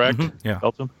that correct? Mm-hmm. Yeah.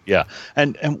 Belgium. Yeah.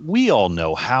 And we all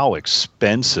know how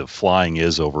expensive flying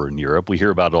is over in Europe. We hear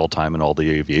about it all the time in all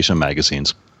the aviation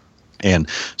magazines. And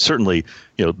certainly,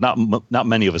 not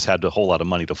many of us had a whole lot of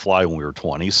money to fly when we were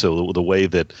 20. So the way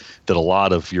that a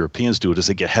lot of Europeans do it is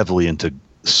they get heavily into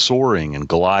soaring and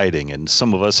gliding, and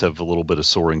some of us have a little bit of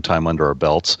soaring time under our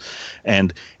belts,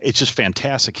 and it's just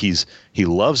fantastic. He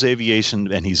loves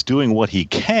aviation and he's doing what he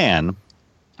can,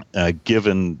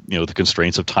 given the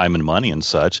constraints of time and money and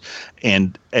such,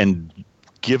 and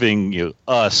giving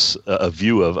us a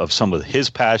view of some of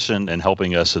his passion and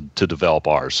helping us to develop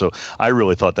ours. So I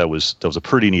really thought that was a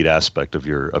pretty neat aspect of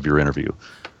your interview.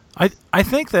 I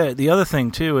think that the other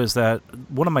thing, too, is that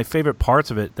one of my favorite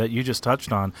parts of it that you just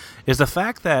touched on is the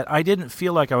fact that I didn't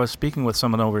feel like I was speaking with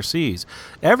someone overseas.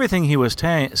 Everything he was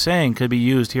saying could be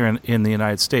used here in the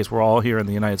United States. We're all here in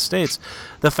the United States.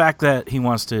 The fact that he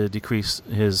wants to decrease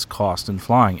his cost in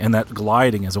flying, and that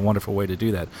gliding is a wonderful way to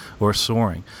do that, or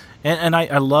soaring. And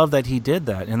I love that he did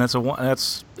that, and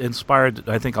that's inspired,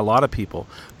 I think, a lot of people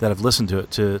that have listened to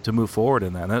it to move forward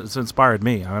in that. And that's inspired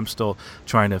me. I'm still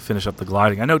trying to finish up the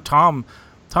gliding. I know, Tom,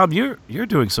 you're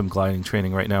doing some gliding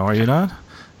training right now, are you not?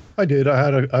 I did. I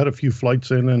had a few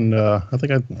flights in, and I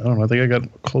think I got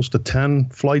close to 10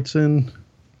 flights in,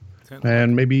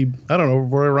 and maybe right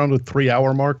around the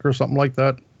 3-hour mark or something like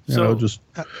that.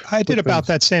 I did about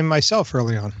that same myself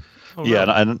early on. Oh, yeah,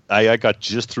 really? and I got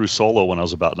just through solo when I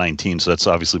was about 19, so that's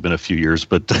obviously been a few years,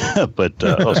 but it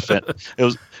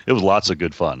was lots of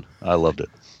good fun. I loved it.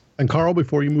 And Carl,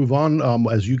 before you move on,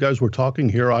 as you guys were talking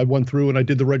here, I went through and I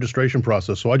did the registration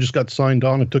process. So I just got signed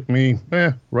on. It took me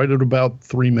right at about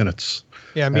 3 minutes.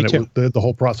 Yeah, me too. The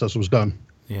whole process was done.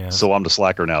 Yeah. So I'm the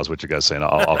slacker now, is what you guys saying.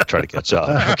 I'll try to catch up.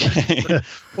 Okay.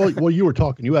 Well, you were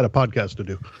talking. You had a podcast to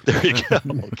do. There you go.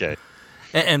 Okay.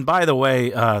 And by the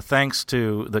way, thanks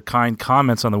to the kind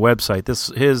comments on the website,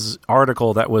 his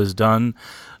article that was done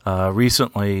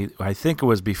recently, I think it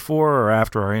was before or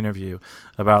after our interview,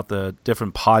 about the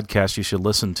different podcasts you should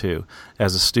listen to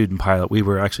as a student pilot. We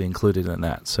were actually included in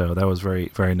that, so that was very,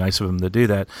 very nice of him to do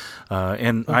that.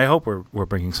 And I hope we're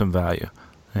bringing some value,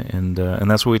 and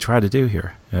that's what we try to do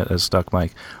here at Stuck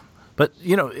Mike. But,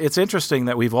 it's interesting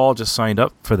that we've all just signed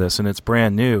up for this, and it's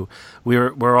brand new.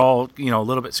 We're all, a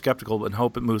little bit skeptical and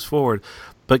hope it moves forward.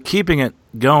 But keeping it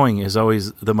going is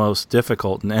always the most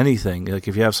difficult in anything. Like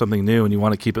if you have something new and you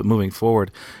want to keep it moving forward.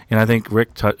 And I think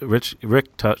Rick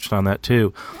touched on that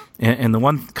too. And the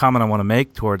one comment I want to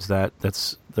make towards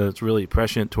that's really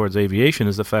prescient towards aviation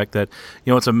is the fact that,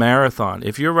 it's a marathon.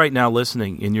 If you're right now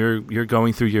listening and you're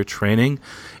going through your training,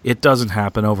 it doesn't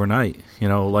happen overnight.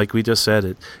 Like we just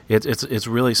said, it's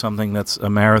really something that's a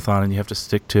marathon, and you have to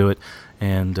stick to it.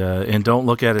 And don't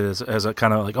look at it as a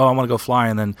kind of like, oh, I want to go fly,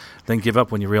 and then give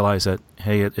up when you realize that,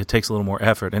 hey, it takes a little more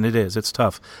effort. And it's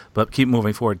tough. But keep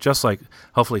moving forward, just like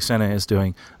hopefully Sene is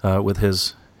doing with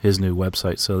his new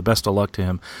website. So the best of luck to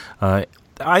him.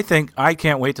 I think I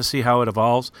can't wait to see how it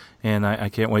evolves, and I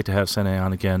can't wait to have Sene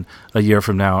on again a year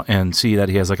from now and see that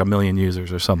he has like 1 million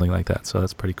users or something like that. So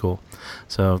that's pretty cool.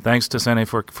 So thanks to Sene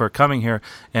for coming here,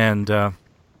 and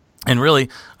really,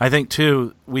 I think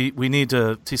too we need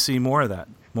to see more of that.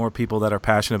 More people that are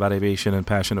passionate about aviation and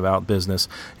passionate about business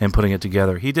and putting it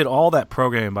together. He did all that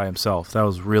programming by himself. That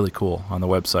was really cool on the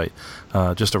website.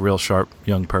 Just a real sharp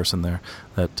young person there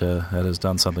that has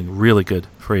done something really good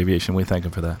for aviation. We thank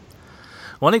him for that.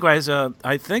 Well, anyways,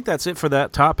 I think that's it for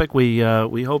that topic. We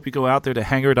hope you go out there to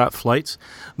hangar.flights.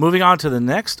 Moving on to the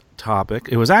next topic,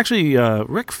 it was actually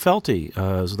Rick Felty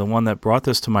is the one that brought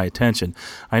this to my attention.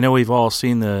 I know we've all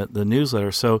seen the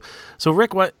newsletter. So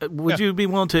Rick, would you be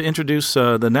willing to introduce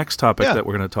the next topic that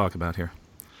we're going to talk about here?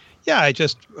 Yeah, I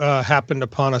just happened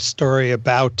upon a story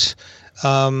about,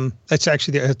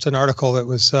 it's an article that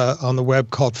was on the web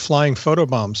called Flying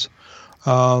Photobombs.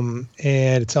 And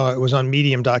it was on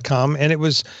medium.com, and it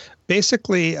was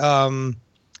basically the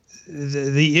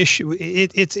issue.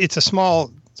 It's a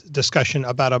small discussion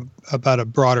about a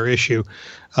broader issue,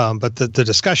 but the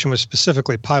discussion was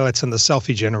specifically pilots and the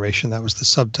selfie generation. That was the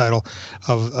subtitle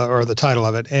of or the title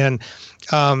of it, and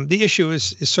the issue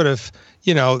is sort of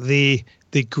the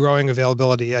growing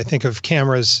availability, I think, of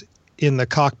cameras in the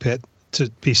cockpit,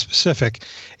 to be specific,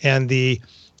 and the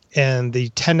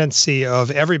tendency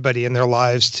of everybody in their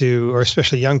lives to, or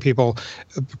especially young people,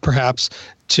 perhaps,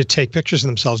 to take pictures of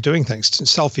themselves doing things,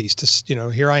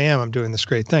 selfies, here I am, I'm doing this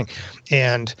great thing.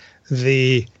 And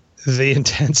the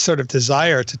intense sort of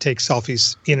desire to take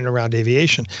selfies in and around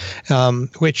aviation,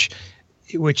 which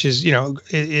is,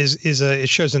 it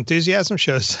shows enthusiasm,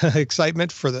 shows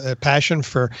excitement for the passion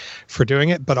for doing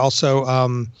it, but also,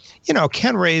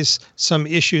 can raise some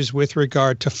issues with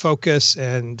regard to focus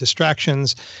and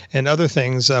distractions and other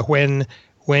things when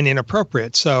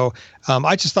inappropriate. So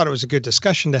I just thought it was a good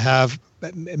discussion to have,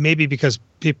 maybe because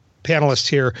panelists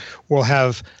here will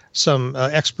have some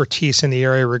expertise in the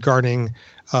area regarding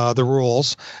the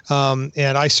rules.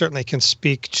 And I certainly can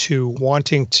speak to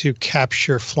wanting to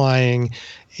capture flying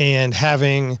and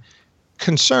having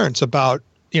concerns about,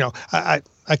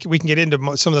 we can get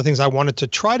into some of the things I wanted to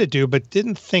try to do, but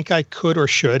didn't think I could or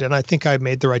should. And I think I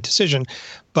made the right decision.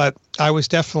 But I was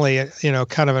definitely,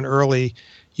 kind of an early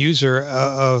user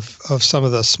of some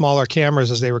of the smaller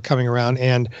cameras as they were coming around.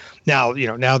 And now,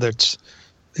 now that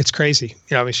it's crazy,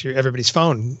 everybody's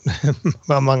phone,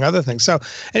 among other things. So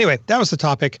anyway, that was the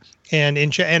topic, and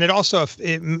it also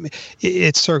it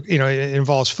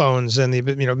involves phones and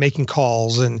the making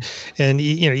calls and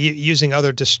using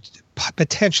other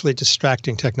potentially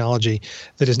distracting technology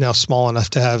that is now small enough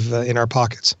to have in our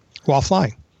pockets while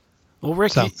flying. Well,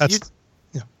 Rick, so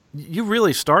you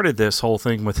really started this whole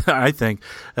thing with, I think,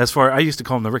 I used to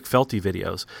call them the Rick Felty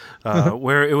videos,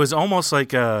 where it was almost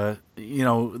like,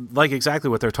 like exactly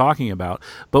what they're talking about,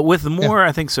 but with more,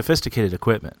 I think, sophisticated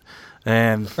equipment.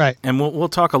 And we'll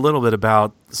talk a little bit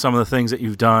about some of the things that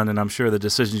you've done, and I'm sure the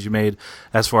decisions you made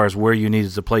as far as where you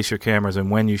needed to place your cameras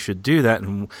and when you should do that,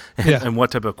 and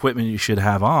what type of equipment you should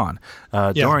have on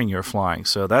during your flying.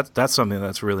 So that's something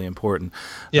that's really important.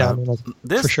 Yeah,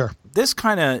 for sure. This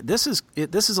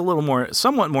is a little more,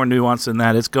 somewhat more nuanced than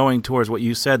that. It's going towards what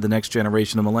you said, the next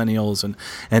generation of millennials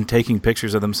and taking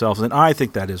pictures of themselves. And I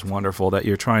think that is wonderful that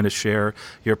you're trying to share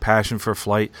your passion for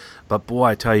flight. But boy,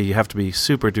 I tell you have to be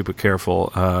super duper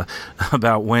careful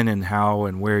about when and how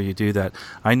and where you do that.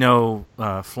 I know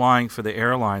flying for the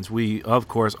airlines, we of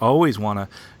course always want to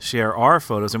share our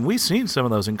photos, and we've seen some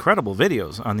of those incredible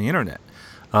videos on the internet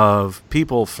of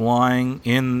people flying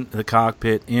in the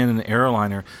cockpit in an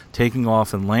airliner, taking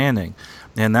off and landing.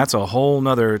 And that's a whole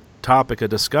nother topic of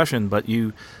discussion, but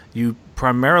you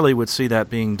primarily would see that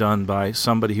being done by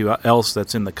somebody else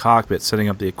that's in the cockpit, setting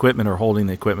up the equipment or holding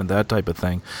the equipment, that type of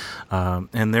thing.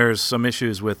 And there's some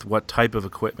issues with what type of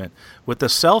equipment. With the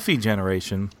selfie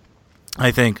generation,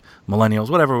 I think millennials,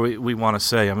 whatever we want to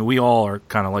say, I mean, we all are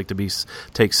kind of like to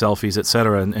take selfies, et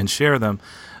cetera, and share them.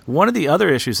 One of the other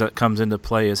issues that comes into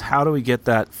play is how do we get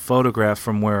that photograph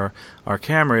from where our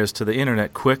camera is to the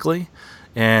internet quickly?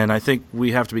 And I think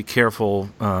we have to be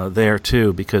careful there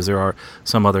too, because there are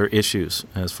some other issues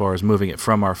as far as moving it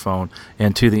from our phone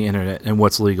and to the internet and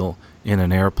what's legal in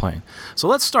an airplane. So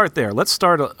let's start there. Let's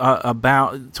start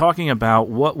about talking about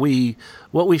what we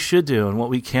should do and what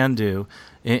we can do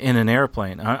in an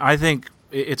airplane. I think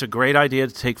it's a great idea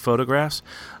to take photographs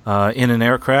in an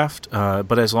aircraft,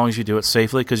 but as long as you do it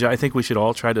safely, because I think we should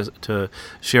all try to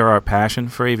share our passion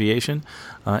for aviation.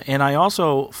 And I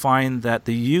also find that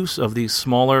the use of these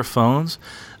smaller phones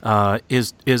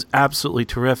is absolutely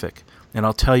terrific. And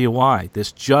I'll tell you why.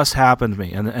 This just happened to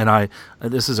me, and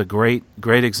this is a great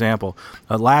example.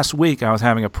 Last week, I was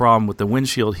having a problem with the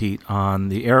windshield heat on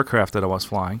the aircraft that I was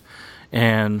flying,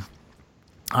 and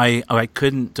I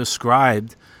couldn't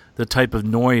describe the type of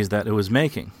noise that it was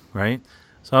making, right?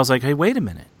 So I was like, hey, wait a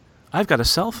minute. I've got a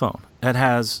cell phone that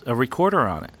has a recorder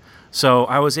on it. So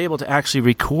I was able to actually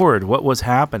record what was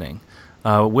happening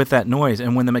with that noise.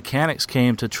 And when the mechanics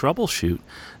came to troubleshoot,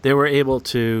 they were able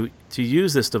to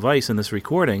use this device and this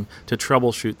recording to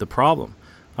troubleshoot the problem.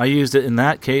 I used it in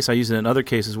that case. I use it in other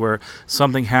cases where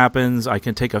something happens. I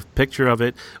can take a picture of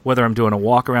it. Whether I'm doing a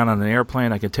walk around on an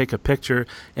airplane, I can take a picture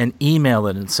and email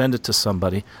it and send it to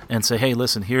somebody and say, hey,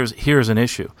 listen, here's an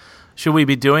issue. Should we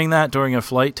be doing that during a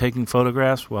flight, taking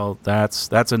photographs? Well, that's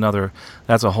a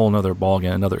whole nother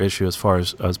ballgame, another issue as far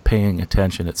as paying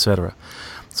attention, etc.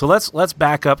 So let's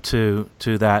back up to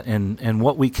that and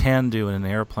what we can do in an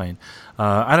airplane.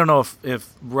 I don't know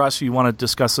if Russ, you want to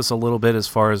discuss this a little bit as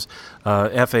far as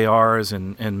FARs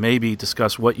and maybe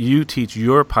discuss what you teach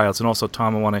your pilots, and also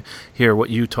Tom, I want to hear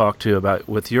what you talk to about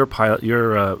with your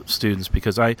students,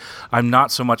 because I'm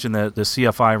not so much in the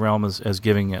CFI realm as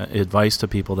giving advice to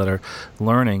people that are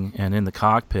learning and in the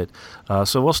cockpit.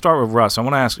 So we'll start with Russ. I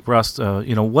want to ask Russ,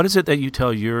 what is it that you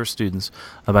tell your students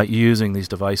about using these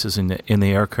devices in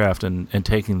the aircraft and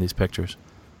taking these pictures?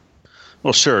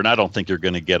 Well, sure, and I don't think you're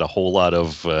going to get a whole lot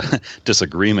of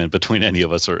disagreement between any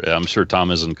of us, or I'm sure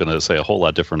Tom isn't going to say a whole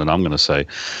lot different than I'm going to say.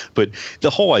 But the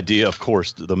whole idea, of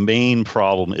course, the main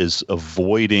problem is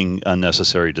avoiding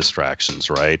unnecessary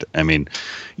distractions, right? I mean,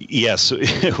 yes,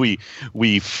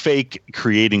 we fake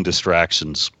creating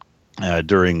distractions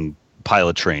during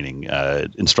pilot training.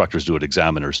 Instructors do it,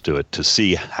 examiners do it, to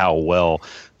see how well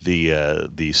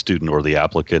the student or the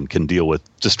applicant can deal with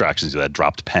distractions, that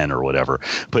dropped pen or whatever.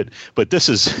 But this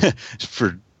is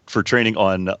for training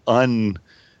on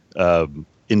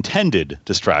unintended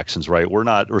distractions, right?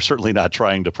 We're certainly not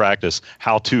trying to practice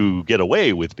how to get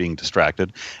away with being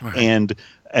distracted. Right.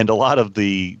 And a lot of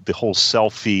the whole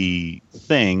selfie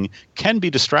thing can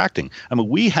be distracting. I mean,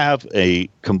 we have a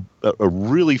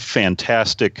really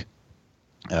fantastic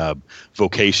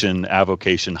vocation,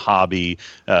 avocation, hobby.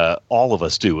 All of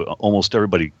us do. Almost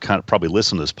everybody kind of probably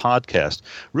listen to this podcast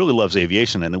really loves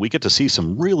aviation, and then we get to see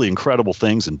some really incredible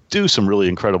things and do some really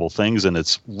incredible things, and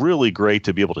it's really great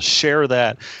to be able to share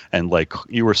that, and like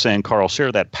you were saying, Carl,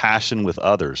 share that passion with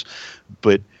others.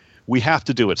 But we have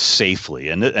to do it safely,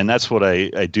 and that's what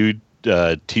I do.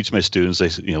 Teach my students.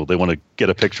 They want to get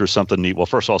a picture of something neat. Well,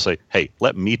 first of all, I'll say, hey,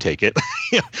 let me take it.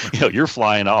 You're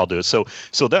flying, I'll do it. So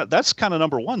that's kind of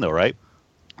number one, though, right?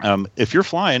 If you're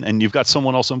flying and you've got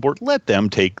someone else on board, let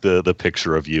them take the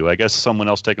picture of you. I guess someone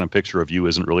else taking a picture of you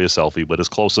isn't really a selfie, but it's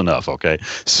close enough. Okay,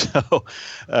 so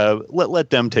let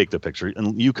them take the picture,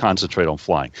 and you concentrate on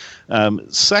flying.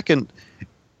 Second,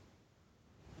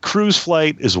 cruise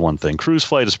flight is one thing. Cruise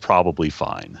flight is probably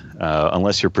fine,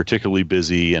 unless you're particularly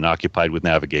busy and occupied with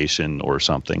navigation or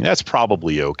something. That's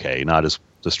probably okay, not as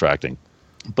distracting.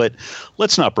 But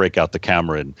let's not break out the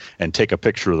camera and take a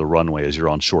picture of the runway as you're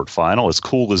on short final, as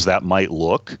cool as that might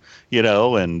look,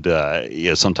 and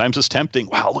sometimes it's tempting.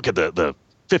 Wow, look at the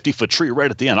 50-foot tree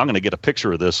right at the end. I'm going to get a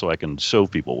picture of this so I can show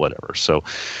people whatever. So,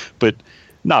 but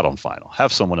not on final.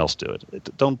 Have someone else do it.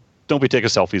 Don't be taking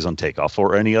selfies on takeoff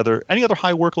or any other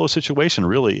high workload situation,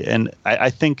 really. And I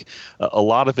think a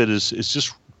lot of it is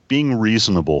just being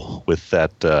reasonable with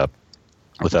that.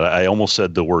 I almost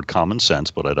said the word common sense,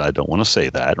 but I don't want to say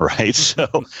that, right? So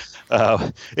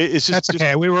it's just that's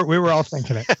okay. We were all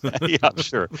thinking it. Yeah,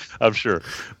 I'm sure.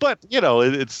 But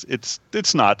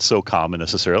it's not so common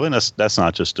necessarily, and that's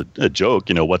not just a joke.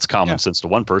 What's common sense to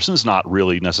one person is not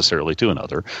really necessarily to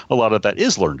another. A lot of that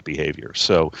is learned behavior.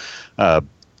 So.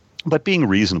 But being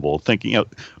reasonable, thinking,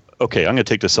 okay, I'm going to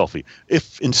take the selfie.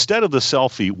 If instead of the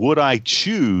selfie, would I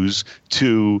choose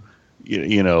to,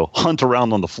 hunt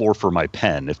around on the floor for my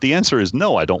pen? If the answer is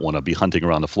no, I don't want to be hunting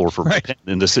around the floor for my pen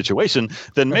in this situation,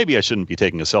 then maybe I shouldn't be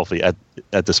taking a selfie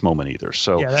at this moment either.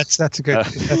 So yeah, that's a good.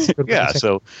 That's a good yeah.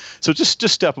 So just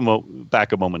step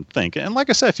back a moment and think. And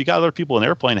like I said, if you got other people in an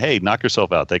airplane, hey, knock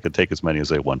yourself out. They could take as many as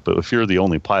they want. But if you're the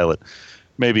only pilot,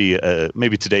 maybe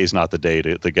today's not the day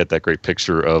to get that great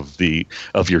picture of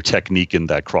your technique in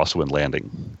that crosswind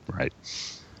landing, right?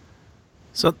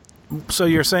 So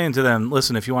you're saying to them,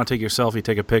 listen, if you want to take your selfie,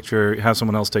 take a picture, have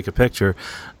someone else take a picture,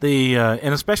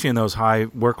 and especially in those high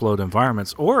workload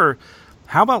environments, or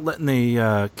how about letting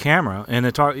the camera, and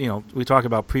we talk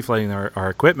about pre-flighting our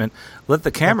equipment, let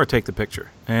the camera take the picture.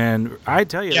 And I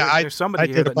tell you, there's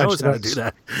somebody here that knows how to do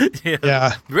that.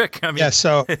 Yeah. Rick,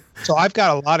 so I've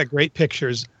got a lot of great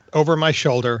pictures over my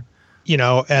shoulder,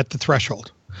 at the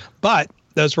threshold. but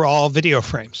those were all video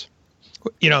frames,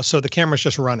 so the camera's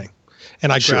just running,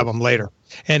 and I grab them later,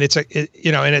 and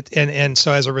and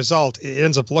so as a result, it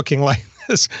ends up looking like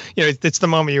this. It's the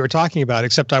moment you were talking about,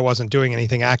 except I wasn't doing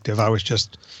anything active. I was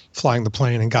just flying the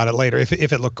plane and got it later if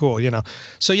it looked cool,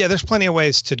 So yeah, there's plenty of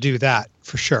ways to do that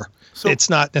for sure. So it's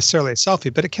not necessarily a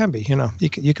selfie, but it can be.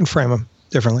 You can frame them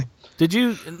differently.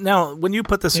 Now when you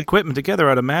put this equipment together,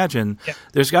 I'd imagine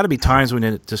there's got to be times when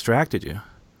it distracted you.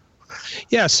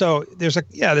 Yeah, so there's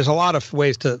a lot of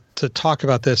ways to talk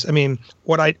about this. I mean,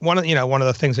 one of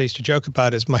the things I used to joke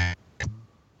about is my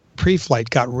pre-flight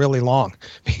got really long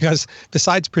because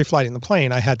besides pre-flighting the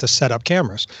plane, I had to set up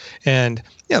cameras, and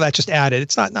that just added.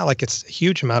 It's not like it's a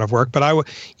huge amount of work, but I'm a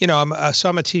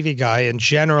TV guy, and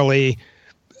generally,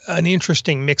 an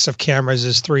interesting mix of cameras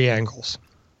is 3 angles,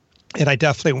 and I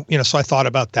definitely so I thought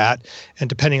about that, and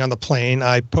depending on the plane,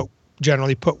 I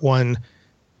generally put one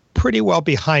pretty well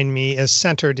behind me, as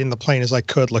centered in the plane as I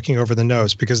could, looking over the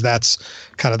nose, because that's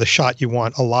kind of the shot you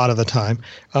want a lot of the time.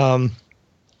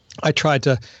 I tried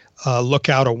to look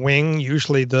out a wing,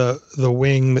 usually the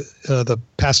wing, the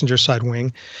passenger side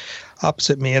wing,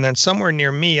 opposite me, and then somewhere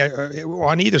near me,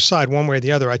 on either side, one way or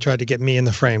the other, I tried to get me in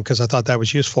the frame because I thought that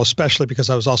was useful, especially because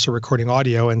I was also recording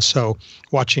audio, and so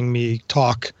watching me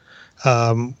talk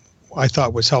I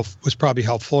thought was probably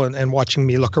helpful, and watching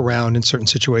me look around in certain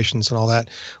situations and all that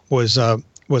was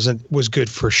good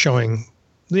for showing,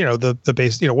 the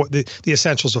base, what the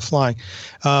essentials of flying,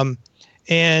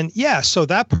 so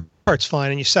that part's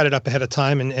fine, and you set it up ahead of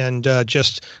time, and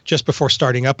just before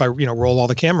starting up, I roll all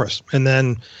the cameras, and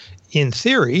then in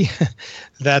theory,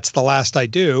 that's the last I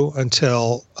do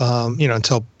until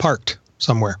parked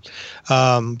somewhere,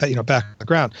 but back on the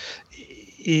ground.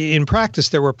 In practice,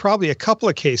 there were probably a couple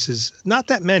of cases, not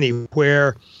that many,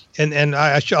 where, and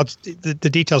the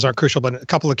details aren't crucial, but a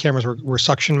couple of cameras were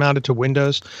suction mounted to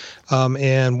windows,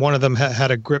 and one of them had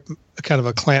a grip, kind of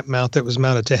a clamp mount that was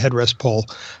mounted to headrest pole,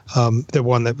 the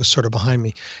one that was sort of behind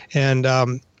me, and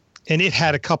it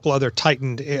had a couple other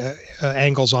tightened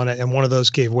angles on it, and one of those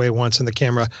gave way once, and the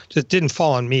camera just didn't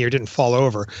fall on me or didn't fall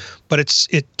over, but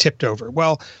it tipped over.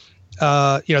 Well.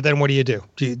 Then what do you do?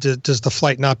 Does the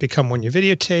flight not become when you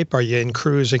videotape? Are you in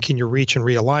cruise and can you reach and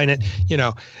realign it?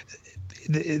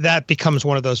 That becomes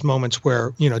one of those moments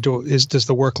where, does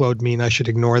the workload mean I should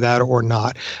ignore that or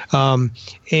not?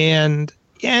 And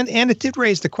it did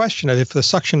raise the question of if the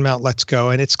suction mount lets go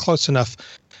and it's close enough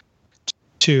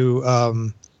to,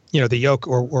 the yoke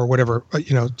or whatever,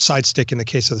 side stick in the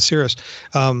case of the Cirrus,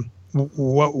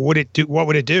 what would it do? What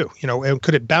would it do? And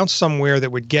could it bounce somewhere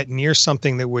that would get near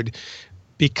something that would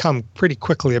become pretty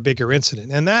quickly a bigger incident?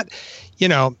 And that,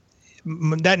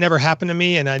 that never happened to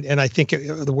me. And I think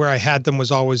where I had them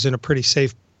was always in a pretty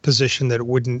safe position that it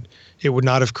would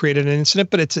not have created an incident,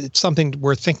 but it's something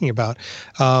worth thinking about.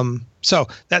 So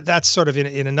that's sort of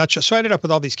in a nutshell. So I ended up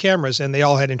with all these cameras, and they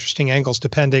all had interesting angles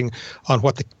depending on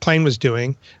what the plane was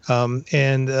doing.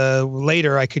 And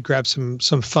later, I could grab some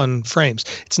fun frames.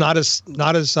 It's not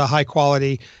as high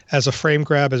quality as a frame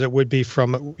grab as it would be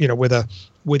from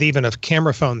with even a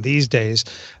camera phone these days,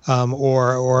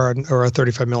 or a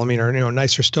 35 millimeter,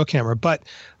 nicer still camera, but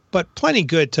plenty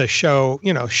good to show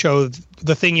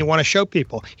the thing you want to show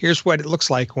people. Here's what it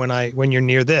looks like when you're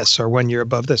near this or when you're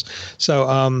above this.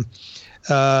 So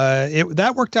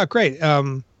that worked out great.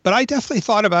 But I definitely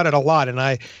thought about it a lot, and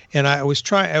I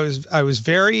was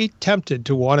very tempted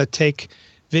to want to take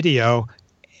video,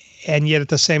 and yet at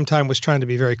the same time was trying to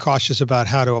be very cautious about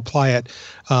how to apply it.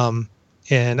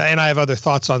 And I have other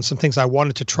thoughts on some things I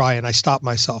wanted to try, and I stopped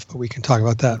myself, but we can talk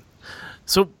about that.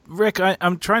 So, Rick,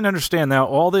 I'm trying to understand now.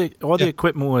 All the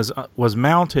equipment was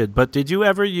mounted, but did you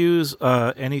ever use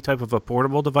any type of a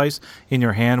portable device in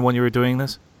your hand when you were doing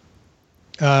this?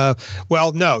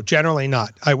 Well, no, generally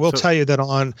not. I will tell you that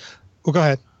on. Well, go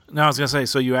ahead. No, I was going to say.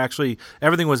 So you actually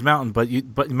everything was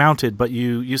mounted, but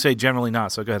you say generally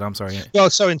not. So go ahead. I'm sorry. Well,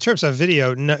 so in terms of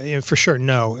video, no, for sure,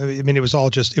 no. I mean, it was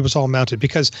all mounted,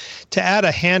 because to add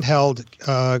a handheld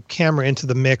camera into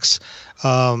the mix.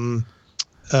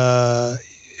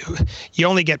 You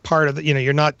only get part of the,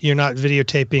 you're not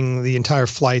videotaping the entire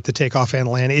flight, the takeoff and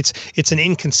land. It's an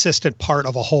inconsistent part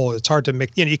of a whole. It's hard to make,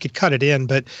 you could cut it in,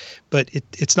 but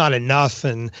it's not enough.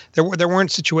 And there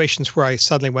weren't situations where I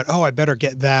suddenly went, oh, I better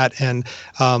get that. And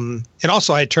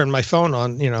also I had turned my phone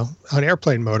on, on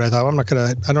airplane mode. I thought,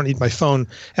 I don't need my phone.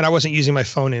 And I wasn't using my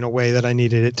phone in a way that I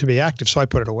needed it to be active. So I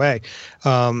put it away.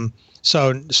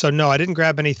 So no, I didn't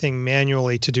grab anything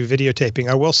manually to do videotaping.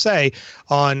 I will say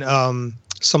on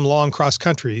some long cross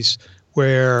countries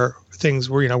where things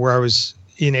were, where I was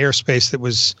in airspace that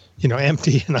was,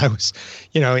 empty, and I was,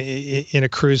 in a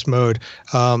cruise mode.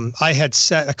 I had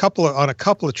set on a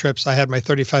couple of trips, I had my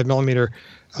 35 millimeter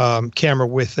camera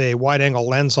with a wide angle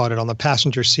lens on it on the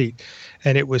passenger seat,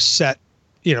 and it was set,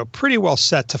 pretty well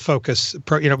set to focus,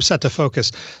 set to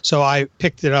focus. So I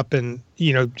picked it up and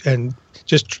did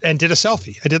a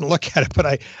selfie. I didn't look at it, but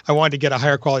I wanted to get a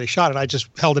higher quality shot, and I just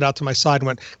held it out to my side and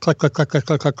went click, click, click, click,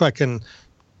 click, click, click, and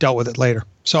dealt with it later.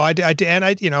 So I did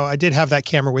have that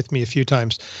camera with me a few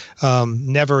times,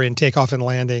 never in takeoff and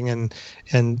landing, and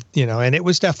it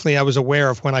was definitely, I was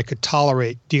aware of when I could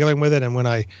tolerate dealing with it and when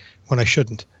I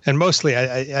shouldn't. And mostly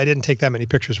I didn't take that many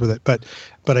pictures with it, but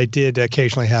I did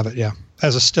occasionally have it,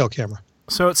 as a still camera.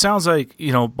 So it sounds like,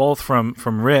 both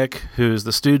from Rick, who's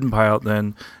the student pilot,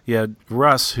 then you had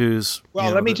Russ, who's...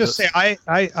 Well, let me just say, I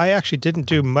actually didn't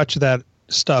do much of that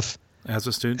stuff as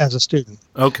a student.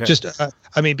 Okay. Just,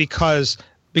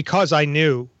 because I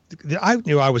knew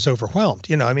I was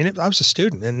overwhelmed. I was a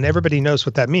student, and everybody knows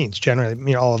what that means.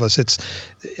 Generally, all of us.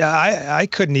 I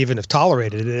couldn't even have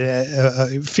tolerated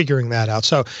it, figuring that out.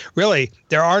 So really,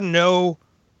 there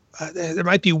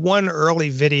might be one early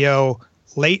video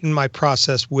late in my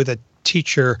process with a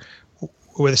teacher,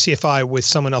 with a CFI, with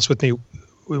someone else with me,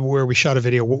 where we shot a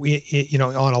video,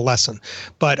 on a lesson,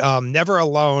 but never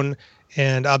alone.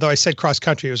 And although I said cross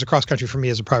country, it was a cross country for me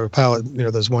as a private pilot.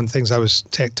 Those one things I was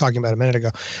talking about a minute ago.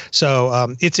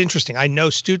 So it's interesting. I know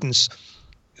students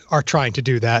are trying to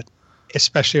do that,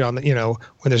 especially on the,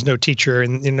 when there's no teacher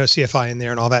and no CFI in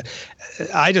there and all that.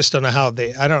 I just don't know how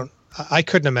I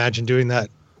couldn't imagine doing that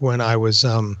when I was,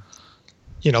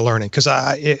 learning, because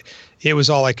it was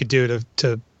all I could do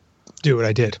to do what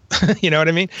I did. You know what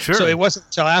I mean? Sure. So it wasn't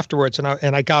until afterwards,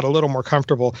 and I got a little more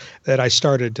comfortable, that I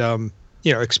started,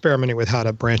 experimenting with how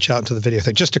to branch out into the video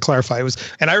thing. Just to clarify,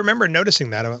 and I remember noticing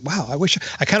that. I went, wow,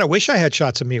 I kind of wish I had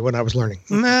shots of me when I was learning.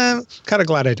 Kind of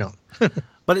glad I don't.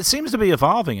 But it seems to be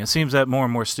evolving. It seems that more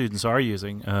and more students are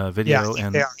using video. Yeah,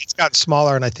 they are. It's gotten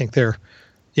smaller, and I think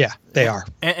they are.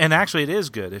 And actually, it is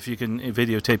good if you can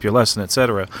videotape your lesson,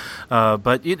 etc.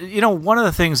 But one of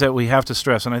the things that we have to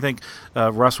stress, and I think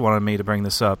Russ wanted me to bring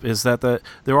this up, is that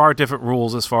there are different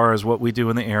rules as far as what we do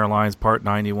in the airlines, Part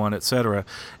 91, etc.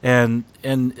 And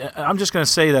I'm just going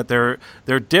to say that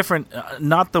they're different.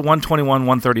 Not the 121,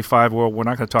 135 world. We're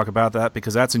not going to talk about that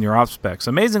because that's in your op specs.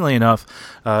 Amazingly enough,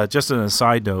 just as a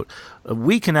side note,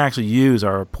 we can actually use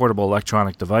our portable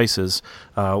electronic devices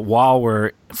while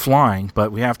we're flying,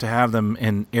 but we have to have them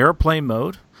in airplane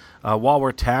mode. While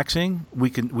we're taxiing,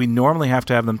 we normally have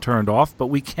to have them turned off, but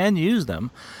we can use them.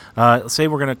 Say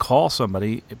we're going to call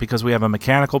somebody because we have a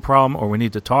mechanical problem or we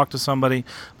need to talk to somebody,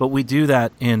 but we do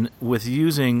that with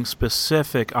using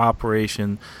specific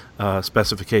operation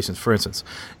specifications. For instance,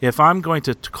 if I'm going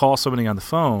to call somebody on the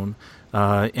phone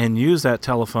and use that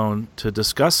telephone to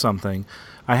discuss something,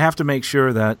 I have to make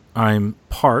sure that I'm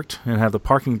parked and have the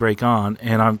parking brake on,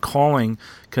 and I'm calling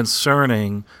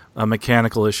concerning a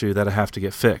mechanical issue that I have to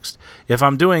get fixed. If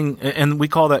I'm doing, and we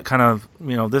call that kind of,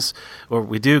 this, or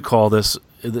we do call this,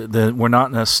 we're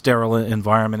not in a sterile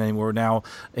environment anymore. We're now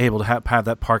able to have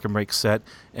that parking brake set,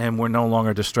 and we're no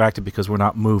longer distracted because we're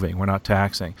not moving, we're not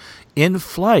taxiing. In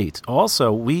flight,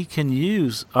 also, we can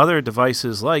use other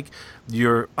devices like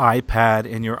your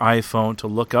iPad and your iPhone to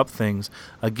look up things,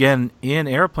 again, in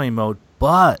airplane mode,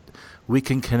 but we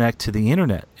can connect to the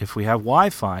internet if we have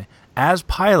Wi-Fi. As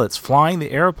pilots flying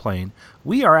the airplane,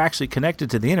 we are actually connected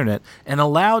to the internet and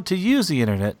allowed to use the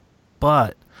internet,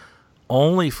 but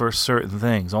only for certain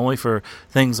things, only for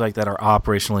things like that are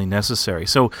operationally necessary.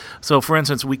 So for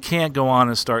instance, we can't go on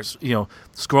and start,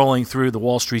 scrolling through the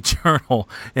Wall Street Journal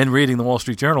and reading the Wall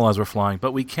Street Journal as we're flying,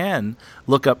 but we can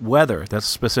look up weather that's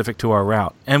specific to our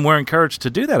route, and we're encouraged to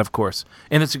do that, of course,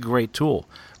 and it's a great tool.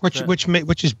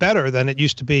 Which is better than it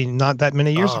used to be not that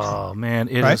many years ago. Oh man,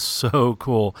 it is so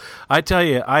cool. I tell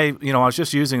you, I was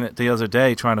just using it the other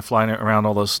day, trying to fly around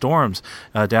all those storms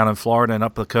down in Florida and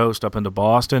up the coast, up into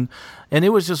Boston, and it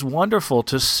was just wonderful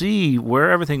to see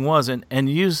where everything was and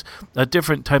use a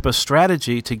different type of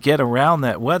strategy to get around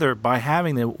that weather by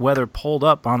having the weather pulled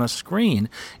up on a screen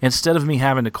instead of me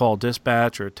having to call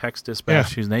dispatch or text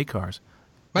dispatch using ACARS.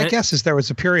 My guess is there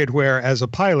was a period where, as a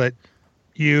pilot,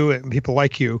 you and people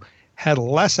like you had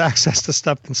less access to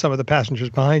stuff than some of the passengers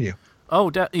behind you. Oh,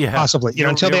 yeah. Possibly,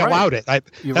 until they allowed it. That's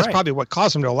right. Probably what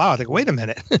caused them to allow it. Like, wait a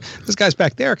minute, this guy's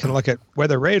back there can look at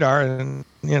weather radar, and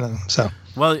so.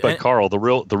 Well, but Carl, the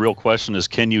real question is,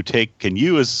 can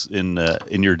you as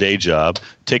in your day job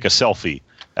take a selfie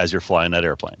as you're flying that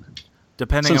airplane?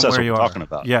 depending Since on that's where what you we're are. talking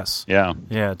about. Yes. Yeah.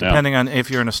 Depending on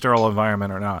if you're in a sterile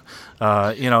environment or not.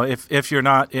 If you're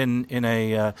not in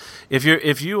a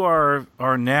if you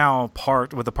are now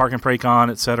parked with the parking brake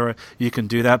on, etc., you can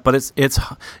do that. But it's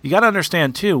you got to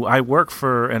understand too. I work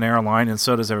for an airline, and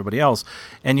so does everybody else,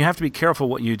 and you have to be careful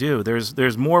what you do.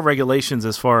 There's more regulations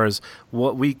as far as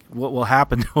what will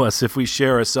happen to us if we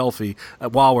share a selfie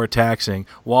while we're taxiing,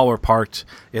 while we're parked,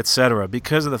 etc.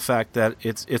 Because of the fact that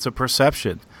it's a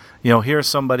perception. Here's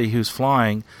somebody who's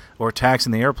flying or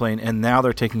taxiing the airplane, and now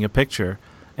they're taking a picture,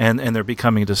 and they're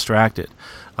becoming distracted.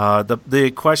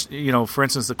 The question, for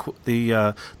instance,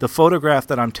 the photograph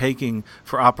that I'm taking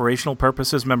for operational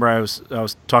purposes. Remember, I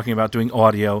was talking about doing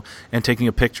audio and taking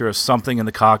a picture of something in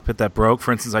the cockpit that broke.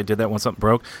 For instance, I did that when something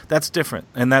broke. That's different,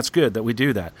 and that's good that we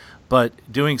do that. But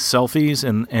doing selfies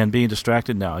and being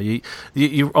distracted now,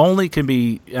 you only can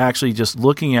be actually just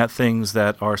looking at things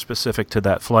that are specific to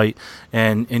that flight,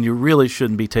 and you really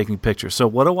shouldn't be taking pictures. So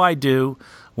what do I do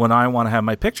when I want to have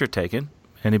my picture taken?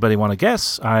 Anybody want to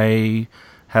guess? I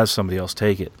have somebody else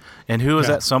take it. And who is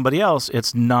that somebody else?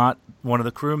 It's not one of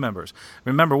the crew members.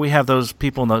 Remember, we have those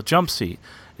people in the jump seat,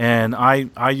 and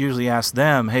I usually ask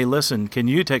them, hey, listen, can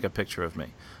you take a picture of me?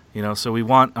 So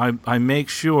I make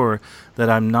sure that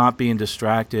I'm not being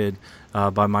distracted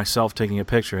by myself taking a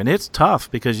picture. And it's tough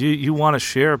because you want to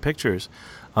share pictures.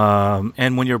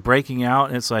 And when you're breaking out,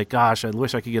 and it's like, gosh, I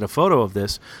wish I could get a photo of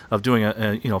this, of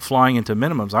doing flying into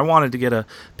minimums. I wanted to get a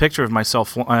picture of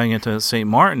myself flying into St.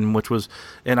 Martin,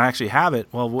 and I actually have it.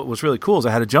 Well, what was really cool is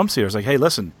I had a jump seat. I was like, hey,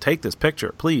 listen, take this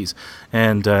picture, please.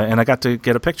 And I got to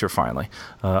get a picture finally.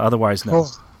 Otherwise, no.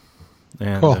 Cool.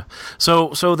 And cool.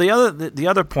 So the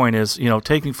other point is,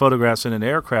 taking photographs in an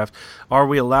aircraft. Are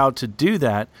we allowed to do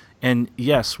that? And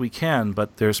yes, we can,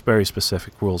 but there's very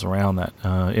specific rules around that,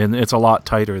 and it's a lot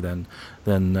tighter than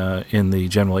in the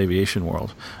general aviation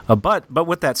world. But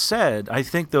with that said, I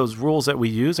think those rules that we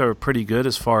use are pretty good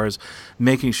as far as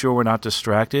making sure we're not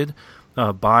distracted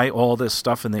by all this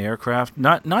stuff in the aircraft,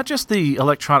 not just the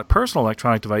personal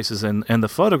electronic devices and the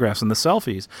photographs and the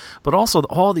selfies, but also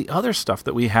all the other stuff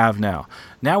that we have now.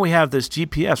 Now we have this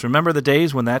GPS. Remember the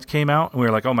days when that came out, and we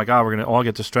were like, oh my God, we're going to all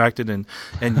get distracted, and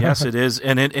yes, it is,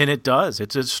 and it does. It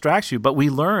distracts you, but we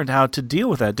learned how to deal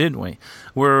with that, didn't we?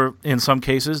 We're, in some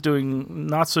cases, doing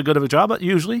not so good of a job, but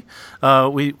usually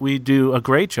we do a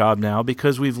great job now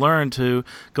because we've learned to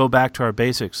go back to our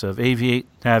basics of aviate,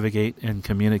 navigate, and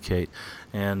communicate.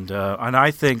 And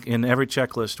I think in every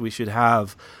checklist we should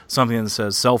have something that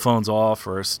says cell phones off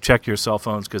or check your cell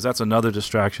phones, because that's another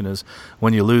distraction, is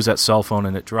when you lose that cell phone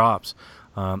and it drops.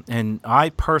 And I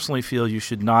personally feel you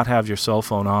should not have your cell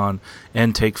phone on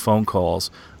and take phone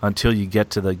calls until you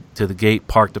get to the gate,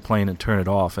 park the plane, and turn it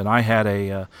off. And I had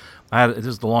this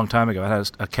is a long time ago. I had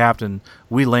a captain.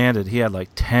 We landed. He had like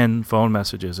 10 phone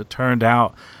messages. It turned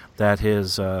out that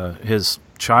his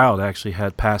child actually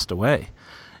had passed away.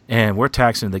 And we're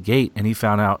taxiing the gate, and he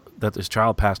found out that his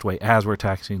child passed away as we're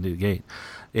taxiing to the gate.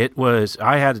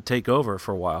 I had to take over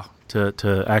for a while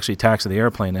to actually taxi the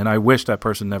airplane, and I wish that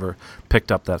person never picked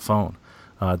up that phone.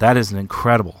 That is an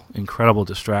incredible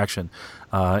distraction.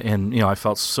 And I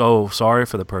felt so sorry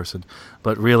for the person,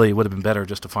 but really it would have been better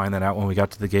just to find that out when we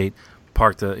got to the gate,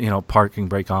 park the parking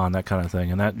brake on, that kind of thing.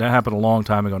 And that happened a long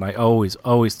time ago, and I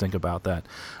always think about that.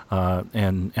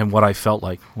 And what I felt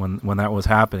like when that was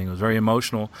happening. It was very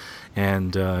emotional,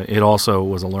 and it also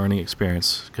was a learning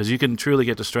experience, because you can truly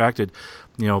get distracted,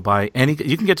 you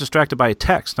can get distracted by a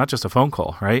text, not just a phone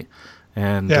call, right?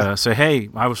 And say, hey,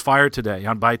 I was fired today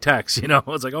by text.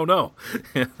 It's like, oh no,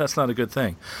 that's not a good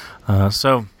thing.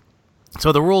 So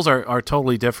the rules are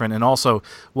totally different, and also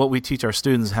what we teach our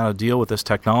students how to deal with this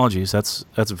technology. That's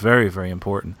very, very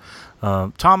important.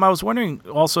 Tom, I was wondering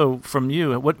also from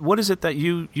you, what is it that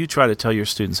you try to tell your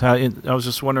students? I was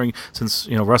just wondering, since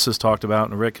Russ has talked about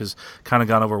and Rick has kind of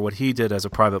gone over what he did as a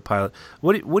private pilot,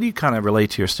 what do you kind of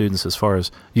relate to your students as far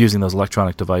as using those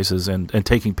electronic devices and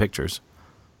taking pictures?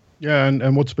 Yeah,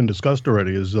 and what's been discussed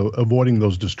already is avoiding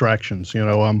those distractions,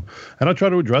 and I try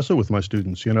to address it with my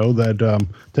students, that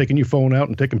taking your phone out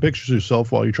and taking pictures of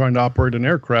yourself while you're trying to operate an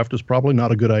aircraft is probably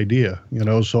not a good idea,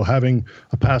 so having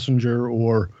a passenger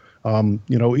or,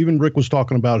 even Rick was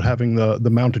talking about having the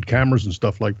mounted cameras and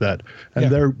stuff like that, and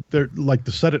they're like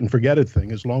the set it and forget it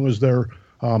thing, as long as they're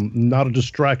not a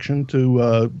distraction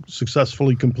to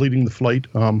successfully completing the flight.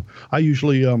 I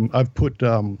usually, I've put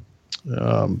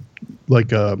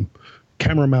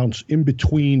camera mounts in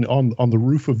between on the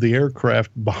roof of the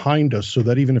aircraft behind us, so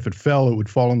that even if it fell, it would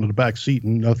fall into the back seat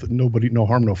and no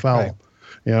harm, no foul. Right.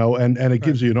 and it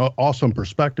gives you an awesome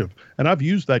perspective. And I've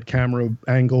used that camera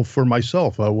angle for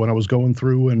myself when I was going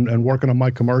through and working on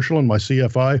my commercial and my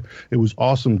CFI. It was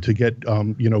awesome to get,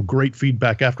 great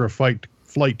feedback after a flight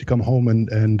to come home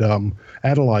and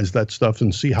analyze that stuff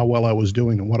and see how well I was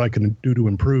doing and what I can do to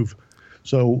improve.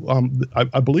 So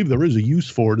I believe there is a use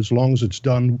for it as long as it's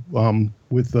done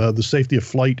with the safety of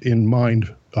flight in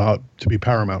mind to be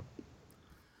paramount.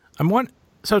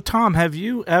 So, Tom, have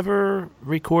you ever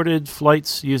recorded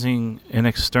flights using an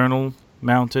external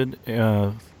mounted?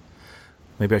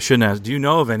 Maybe I shouldn't ask. Do you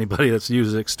know of anybody that's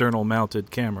used external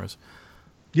mounted cameras?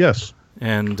 Yes.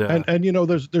 And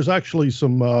there's actually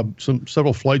some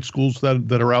several flight schools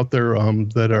that are out there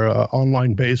that are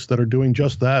online based that are doing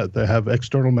just that. They have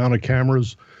external mounted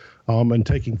cameras and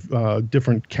taking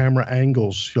different camera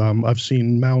angles. I've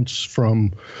seen mounts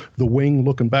from the wing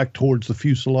looking back towards the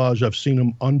fuselage. I've seen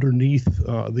them underneath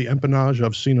the empennage.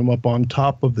 I've seen them up on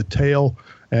top of the tail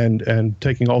and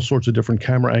taking all sorts of different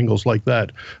camera angles like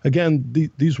that. Again,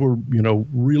 these were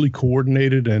really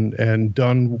coordinated and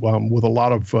done with a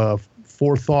lot of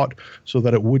forethought so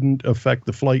that it wouldn't affect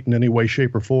the flight in any way,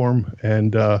 shape, or form.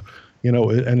 And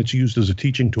and it's used as a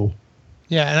teaching tool.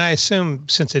 Yeah, and I assume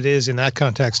since it is in that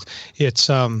context, it's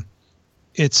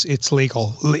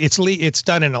legal. It's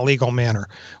done in a legal manner,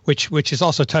 which is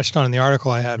also touched on in the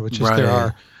article I had, which is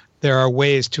there are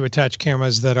ways to attach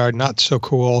cameras that are not so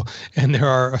cool, and there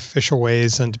are official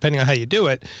ways, and depending on how you do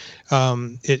it,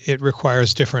 it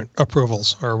requires different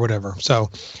approvals or whatever.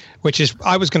 So,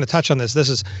 I was going to touch on this. This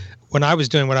is when I was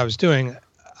doing what I was doing,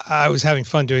 I was having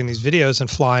fun doing these videos and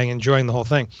flying, enjoying the whole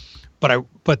thing.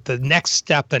 But the next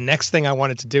step, the next thing I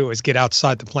wanted to do was get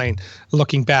outside the plane,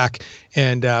 looking back,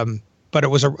 and but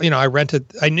it was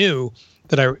I knew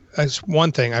that as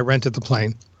one thing I rented the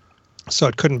plane, so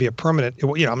it couldn't be a permanent.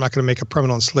 I'm not going to make a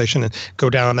permanent installation and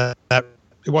go down that.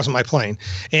 It wasn't my plane,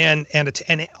 and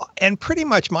pretty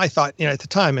much my thought, at the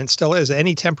time, and still is,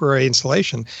 any temporary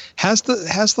installation has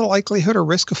the likelihood or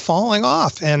risk of falling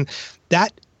off, and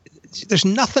that. There's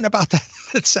nothing about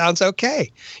that sounds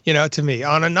okay, to me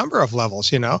on a number of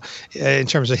levels, in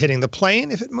terms of hitting the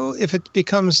plane if it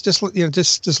becomes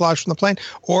dislodged from the plane,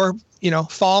 or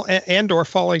fall or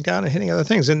falling down and hitting other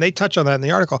things. And they touch on that in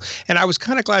the article. And I was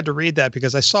kind of glad to read that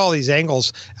because I saw these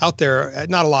angles out there,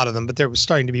 not a lot of them, but there was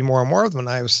starting to be more and more of them. And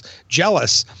I was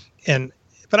jealous,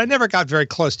 but I never got very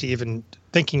close to even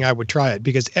thinking I would try it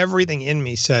because everything in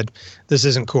me said this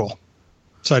isn't cool,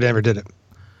 so I never did it.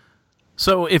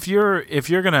 So if you're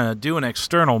going to do an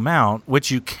external mount,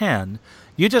 which you can,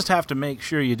 you just have to make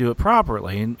sure you do it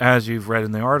properly, as you've read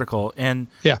in the article. And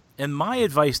my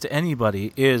advice to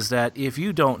anybody is that if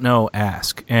you don't know,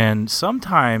 ask. And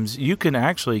sometimes you can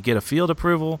actually get a field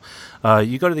approval.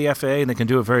 You go to the FAA and they can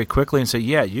do it very quickly and say,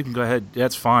 yeah, you can go ahead.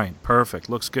 That's fine. Perfect.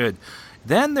 Looks good.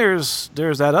 Then there's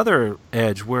that other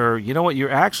edge where,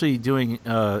 you're actually doing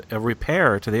a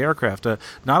repair to the aircraft,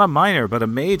 not a minor, but a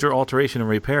major alteration and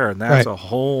repair, and that's a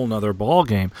whole nother ball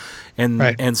game.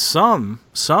 And some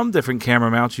different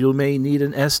camera mounts, you may need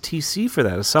an STC for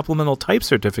that, a supplemental type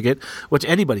certificate, which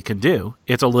anybody can do.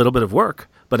 It's a little bit of work,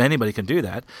 but anybody can do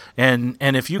that. And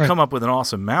if you come up with an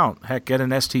awesome mount, heck, get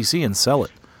an STC and sell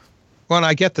it. Well, and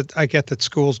I get that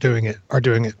schools are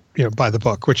doing it, by the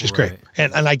book, which is great.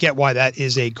 And I get why that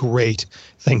is a great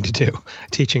thing to do,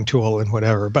 teaching tool and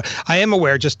whatever. But I am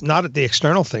aware, just not at the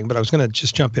external thing, but I was going to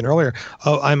just jump in earlier.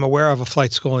 I'm aware of a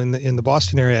flight school in the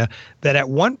Boston area that at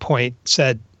one point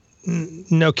said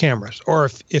no cameras, or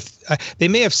if they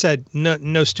may have said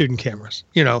no student cameras.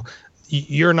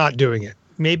 You're not doing it.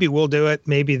 Maybe we'll do it.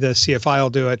 Maybe the CFI will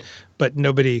do it, but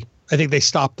nobody. I think they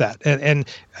stopped that. And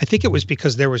I think it was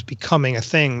because there was becoming a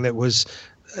thing that was,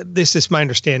 this is my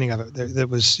understanding of it. There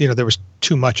was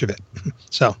too much of it.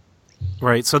 So.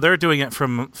 Right. So they're doing it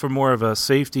from more of a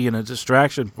safety and a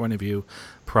distraction point of view,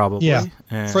 probably. Yeah.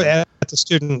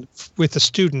 With the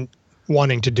student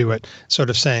wanting to do it, sort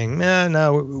of saying,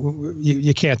 no,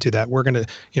 you can't do that. We're going to,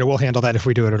 we'll handle that if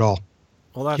we do it at all.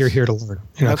 Well, you're here to learn,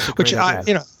 which I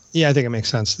think it makes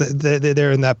sense.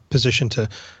 They're in that position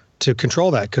to control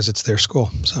that because it's their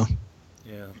school. So,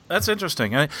 yeah, that's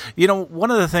interesting. One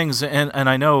of the things, and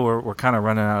I know we're kind of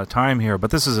running out of time here,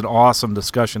 but this is an awesome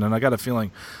discussion, and I got a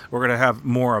feeling we're going to have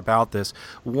more about this.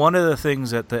 One of the things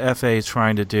that the FAA is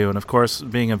trying to do, and of course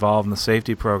being involved in the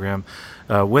safety program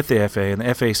with the FAA and the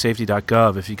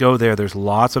FAAsafety.gov, if you go there, there's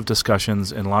lots of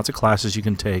discussions and lots of classes you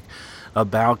can take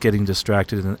about getting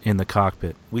distracted in the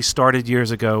cockpit. We started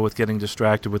years ago with getting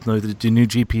distracted with the new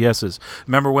GPSs.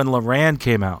 Remember when Loran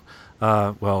came out?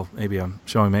 Well, maybe I'm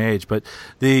showing my age, but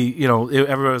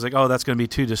everybody was like, "Oh, that's going to be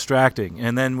too distracting."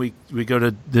 And then we go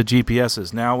to the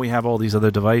GPSs. Now we have all these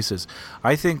other devices.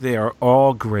 I think they are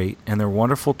all great, and they're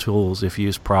wonderful tools if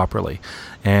used properly.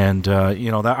 And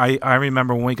that I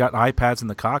remember when we got iPads in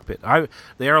the cockpit. The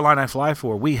airline I fly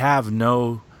for, we have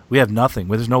nothing.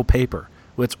 There's no paper.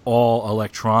 It's all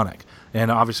electronic. And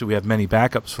obviously we have many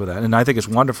backups for that. And I think it's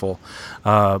wonderful.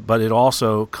 But it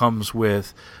also comes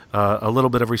with a little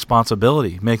bit of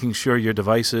responsibility, making sure your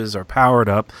devices are powered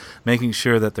up, making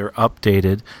sure that they're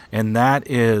updated. And that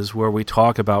is where we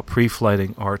talk about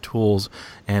pre-flighting our tools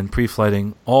and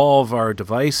pre-flighting all of our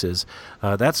devices.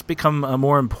 That's become a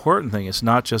more important thing. It's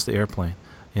not just the airplane.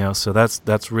 So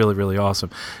that's really, really awesome.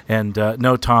 And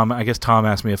no, Tom, I guess Tom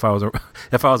asked me if I was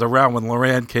around when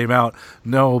Loran came out.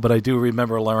 No, but I do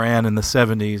remember Loran in the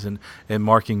 70s and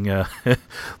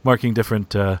marking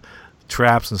different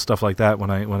traps and stuff like that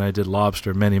when I did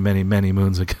lobster many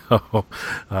moons ago.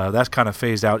 That's kind of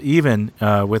phased out even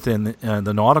within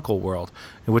the nautical world,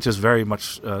 which is very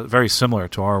much very similar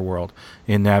to our world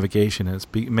in navigation. It's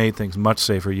made things much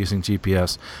safer using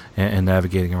GPS and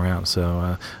navigating around.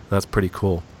 So that's pretty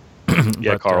cool.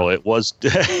 Yeah, But, Carl, it was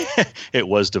it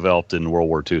was developed in World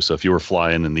War II. So if you were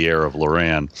flying in the air of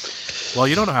Loran, well,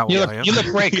 you don't know how old I am. You look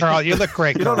great, Carl. You look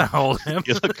great. You don't know how old I am.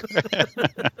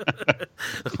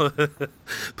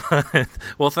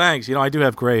 Well, thanks. I do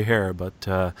have gray hair, but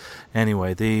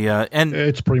anyway, and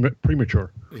it's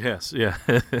premature. yes, yeah.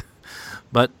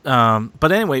 But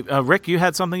anyway, Rick, you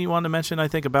had something you wanted to mention, I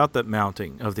think, about the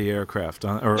mounting of the aircraft. We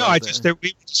were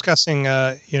discussing,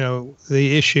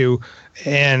 the issue,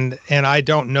 and I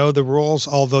don't know the rules,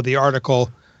 although the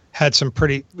article had some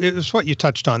it was what you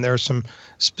touched on. There are some,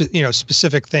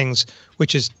 specific things,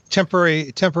 which is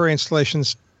temporary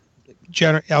installations,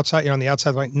 outside, on the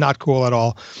outside line, not cool at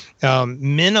all.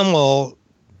 Minimal,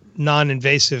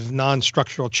 non-invasive,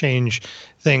 non-structural change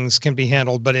things can be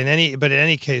handled, but in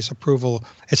any case, approval.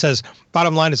 It says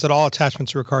bottom line is that all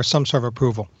attachments require some sort of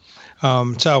approval.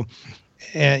 So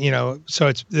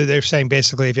it's they're saying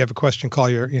basically if you have a question, call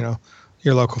your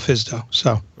local FSDO.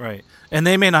 So right, and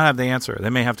they may not have the answer. They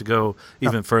may have to go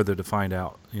even further to find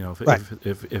out,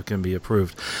 if it can be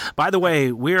approved. By the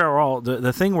way, we are all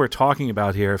the thing we're talking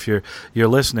about here. If you're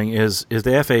listening, is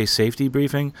the FAA safety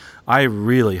briefing. I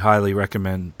really highly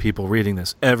recommend people reading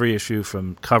this, every issue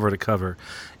from cover to cover,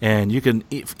 and you can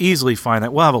easily find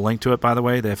that. We'll have a link to it, by the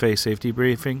way, the FAA safety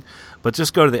briefing. But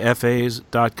just go to the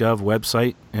FAAs.gov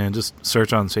website and just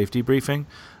search on safety briefing.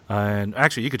 And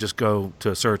actually, you could just go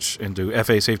to search and do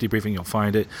FAA safety briefing. You'll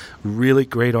find it. Really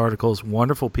great articles,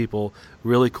 wonderful people,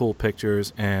 really cool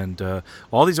pictures, and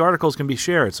all these articles can be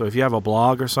shared. So if you have a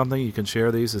blog or something, you can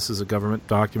share these. This is a government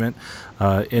document,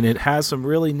 and it has some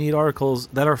really neat articles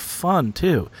that are fun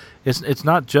too. It's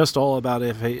not just all about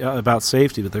about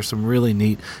safety, but there's some really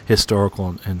neat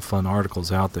historical and fun articles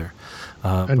out there.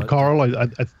 Carl,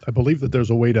 I believe that there's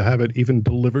a way to have it even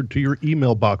delivered to your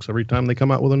email box every time they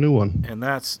come out with a new one. And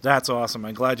that's awesome.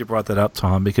 I'm glad you brought that up,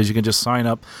 Tom, because you can just sign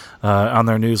up on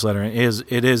their newsletter, and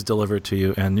it is delivered to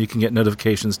you, and you can get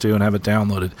notifications too and have it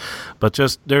downloaded. But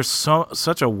just there's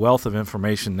such a wealth of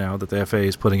information now that the FAA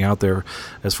is putting out there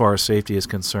as far as safety is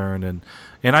concerned, and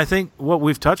I think what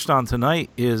we've touched on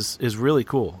tonight is really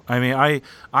cool. I mean,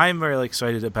 I'm very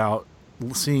excited about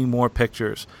seeing more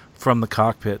pictures from the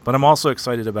cockpit, but I'm also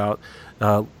excited about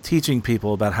teaching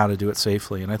people about how to do it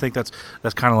safely. And I think that's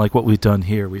kind of like what we've done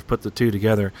here. We've put the two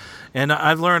together, and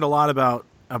I've learned a lot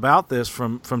about this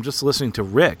from just listening to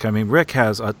Rick. I mean, Rick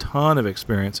has a ton of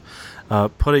experience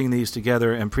putting these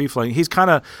together and pre-flighting. He's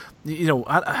kind of,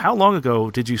 how long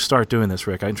ago did you start doing this,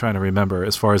 Rick? I'm trying to remember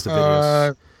as far as the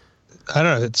videos. I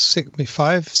don't know. It's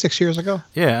 5-6 years ago.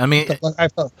 Yeah, I mean, I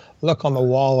have to look on the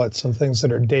wall at some things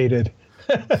that are dated.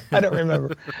 I don't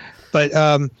remember. But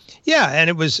and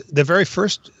it was the very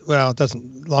first. Well, it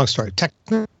doesn't. Long story.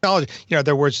 Technology.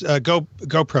 There was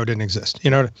GoPro didn't exist.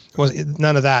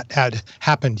 None of that had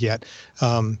happened yet.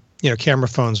 Camera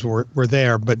phones were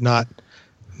there, but not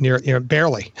near.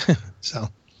 Barely. So,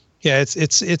 yeah,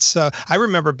 it's. I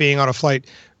remember being on a flight.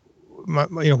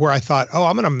 Where I thought,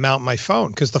 I'm going to mount my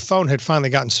phone because the phone had finally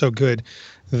gotten so good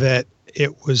that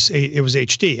it was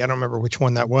HD. I don't remember which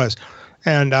one that was,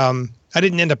 and I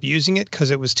didn't end up using it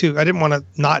because it was I didn't want to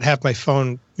not have my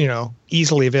phone,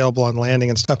 easily available on landing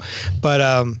and stuff. But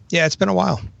it's been a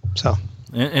while. So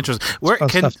interesting.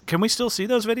 Can we still see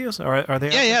those videos? Are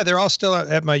they? Yeah, they're all still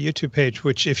at my YouTube page.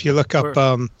 Which, if you look up,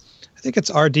 I think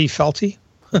it's RD Felty.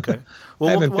 Okay. Well,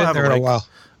 I haven't been there in a while.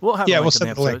 We'll have we'll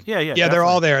send the link. Yeah, they're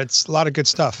all there. It's a lot of good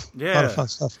stuff. Yeah, a lot of fun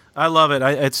stuff. I love it.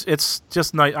 It's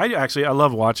just nice. I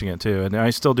love watching it too, and I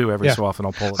still do every so often.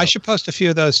 I'll pull it. I should post a few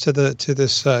of those to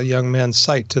this young man's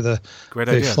site, to the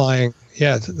flying,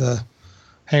 the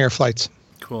hangar flights.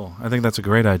 Cool. I think that's a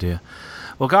great idea.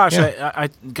 Well, gosh,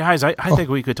 guys, I think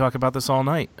we could talk about this all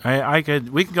night.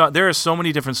 We could go. There are so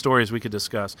many different stories we could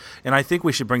discuss, and I think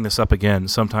we should bring this up again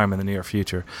sometime in the near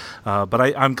future. But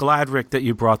I'm glad, Rick, that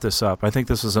you brought this up. I think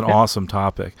this is an awesome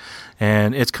topic,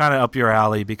 and it's kind of up your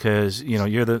alley because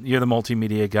you're the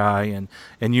multimedia guy,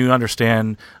 and you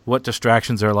understand what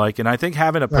distractions are like. And I think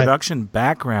having a production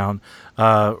background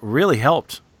really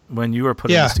helped when you were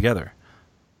putting this together.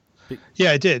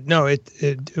 Yeah, it did. No, it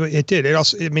did. It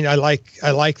also, I mean, I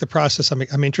like the process.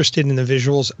 I'm interested in the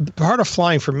visuals. Part of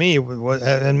flying for me,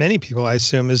 and many people, I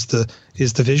assume, is the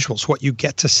visuals, what you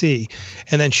get to see,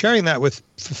 and then sharing that with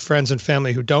friends and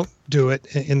family who don't do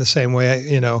it in the same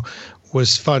way,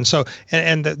 was fun. So,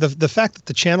 and the fact that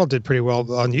the channel did pretty well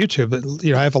on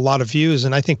YouTube, I have a lot of views,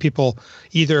 and I think people,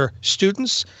 either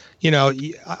students,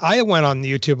 I went on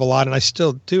YouTube a lot, and I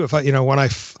still do. If when I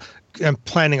am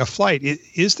planning a flight,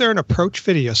 is there an approach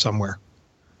video somewhere?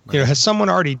 Right. Has someone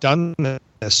already done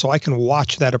this so I can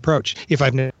watch that approach if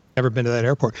I've never been to that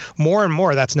airport? More and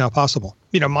more, that's now possible.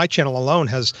 My channel alone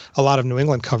has a lot of New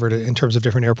England covered in terms of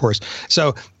different airports.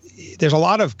 So there's a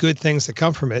lot of good things that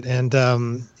come from it, and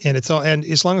it's all. And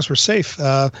as long as we're safe,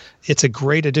 it's a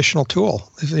great additional tool.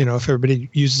 If everybody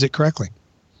uses it correctly.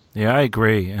 Yeah, I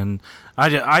agree, and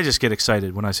I just get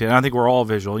excited when I see it. I think we're all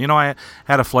visual. I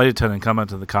had a flight attendant come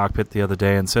into the cockpit the other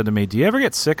day and said to me, "Do you ever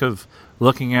get sick of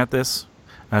looking at this?"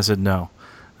 I said, "No."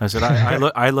 I said,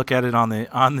 I look at it on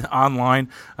online.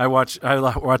 I watch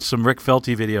some Rick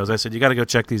Felty videos. I said, you got to go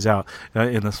check these out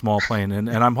in the small plane. And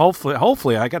I'm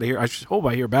hopefully I got to hear. I hope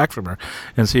I hear back from her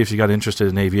and see if she got interested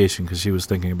in aviation because she was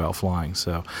thinking about flying.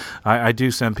 So I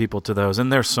do send people to those,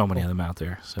 and there's so many of them out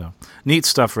there. So neat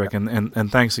stuff, Rick,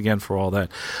 and thanks again for all that.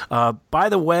 By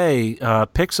the way,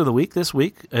 picks of the week this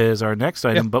week is our next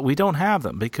item, but we don't have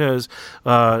them because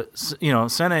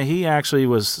Sene, he actually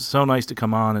was so nice to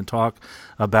come on and talk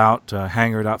about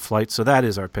Hangar.Flights. So that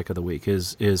is our pick of the week,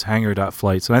 is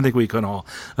Hangar.Flights. And I think we can all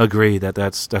agree that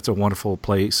that's a wonderful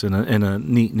place in a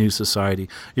neat new society.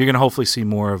 You're going to hopefully see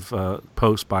more of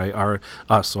posts by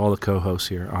all the co-hosts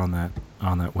here on that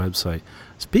website.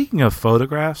 Speaking of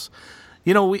photographs,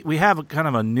 we have kind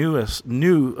of a new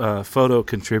photo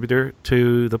contributor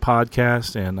to the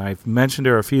podcast, and I've mentioned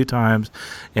her a few times,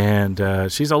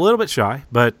 and she's a little bit shy,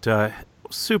 but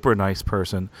super nice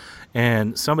person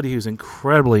and somebody who's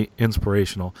incredibly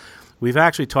inspirational. We've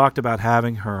actually talked about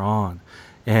having her on,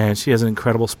 and she has an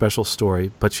incredible special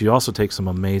story, but she also takes some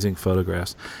amazing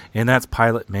photographs, and that's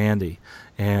Pilot Mandy.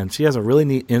 And she has a really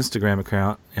neat Instagram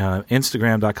account,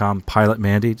 Instagram.com Pilot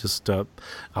Mandy. Just I'll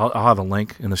have a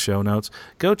link in the show notes.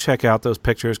 Go check out those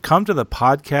pictures. Come to the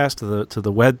podcast, to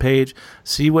the web page,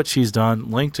 see what she's done.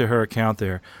 Link to her account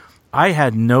there. I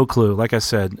had no clue, like I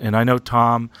said, and I know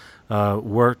Tom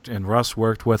worked and Russ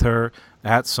worked with her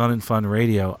at Sun and Fun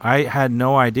Radio. I had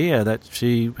no idea that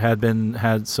she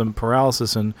had some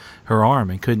paralysis in her arm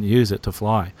and couldn't use it to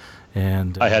fly.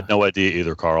 And I had no idea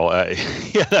either, Carl.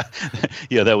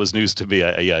 That was news to me.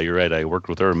 You're right. I worked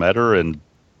with her, met her, and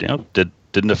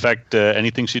didn't affect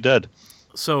anything she did.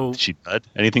 So she did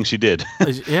anything she did.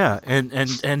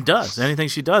 and does anything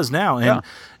she does now.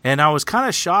 And I was kind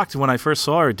of shocked when I first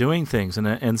saw her doing things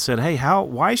and said, hey,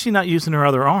 why is she not using her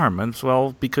other arm? And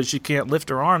well, because she can't lift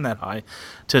her arm that high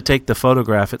to take the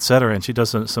photograph, et cetera. And she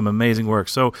does some amazing work.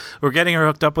 So we're getting her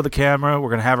hooked up with a camera. We're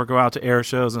going to have her go out to air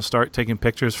shows and start taking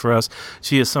pictures for us.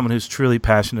 She is someone who's truly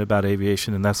passionate about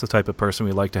aviation, and that's the type of person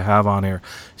we like to have on air.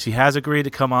 She has agreed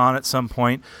to come on at some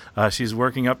point. She's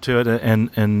working up to it,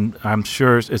 and I'm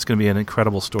sure it's going to be an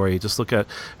incredible story. Just look at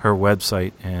her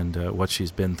website and what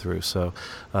she's been through. So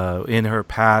in her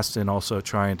past and also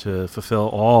trying to fulfill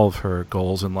all of her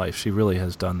goals in life, she really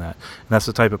has done that. And that's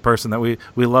the type of person that we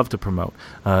love to promote,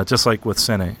 just like with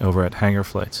Sene over at Hangar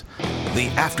Flights. The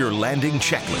After Landing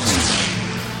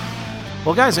Checklist.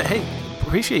 Well, guys, hey,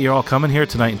 appreciate you all coming here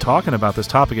tonight and talking about this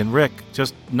topic. And Rick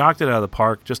just knocked it out of the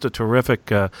park. Just a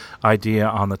terrific idea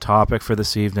on the topic for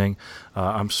this evening.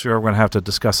 I'm sure we're going to have to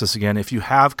discuss this again. If you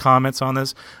have comments on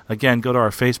this, again, go to our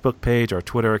Facebook page, our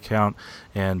Twitter account,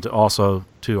 and also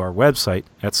to our website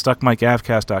at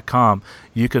StuckMikeAvcast.com.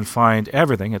 You can find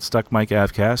everything at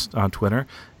StuckMikeAvcast on Twitter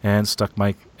and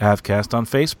StuckMikeAvcast on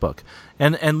Facebook.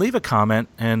 And leave a comment,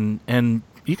 and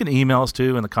you can email us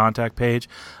too in the contact page,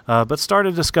 but start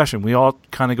a discussion. We all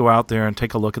kind of go out there and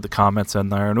take a look at the comments in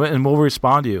there, and we'll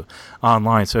respond to you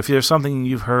online. So if there's something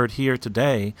you've heard here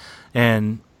today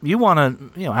and you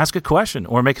want to ask a question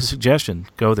or make a suggestion,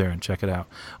 go there and check it out.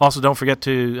 Also, don't forget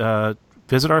to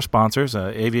visit our sponsors,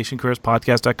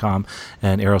 aviationcareerspodcast.com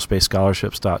and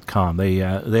aerospacescholarships.com.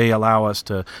 They allow us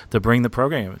to bring the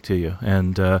program to you.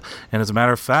 And as a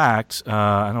matter of fact,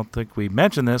 I don't think we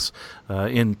mentioned this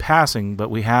in passing, but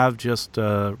we have just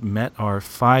met our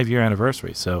 5-year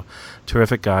anniversary. So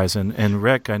terrific, guys. And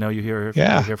Rick, I know you're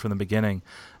here from the beginning.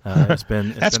 It's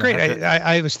been that's great.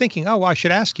 I was thinking, I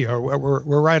should ask you.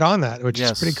 We're right on that, which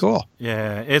is pretty cool.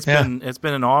 Yeah, it's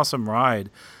been an awesome ride.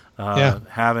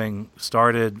 Having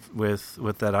started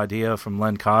with that idea from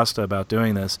Len Costa about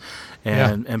doing this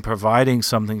and providing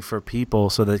something for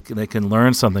people so that they can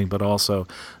learn something, but also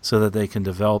so that they can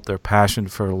develop their passion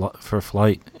for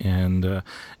flight. And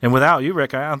without you,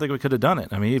 Rick, I don't think we could have done it.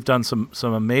 I mean, you've done some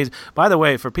amazing. By the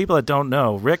way, for people that don't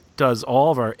know, Rick does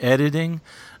all of our editing.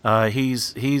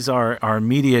 He's our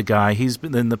media guy. He's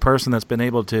been the person that's been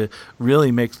able to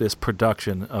really make this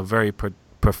production a very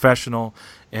professional,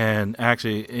 and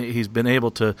actually he's been able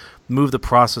to move the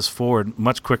process forward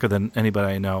much quicker than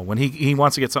anybody I know. When he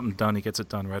wants to get something done, he gets it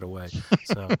done right away.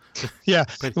 So yeah,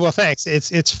 well, thanks.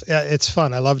 It's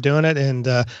fun. I love doing it, and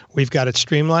we've got it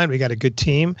streamlined. We got a good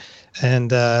team,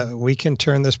 and we can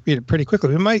turn this pretty quickly.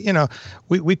 We might,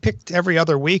 we picked every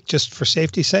other week just for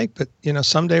safety's sake, but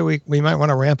someday we might want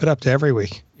to ramp it up to every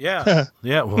week. Yeah.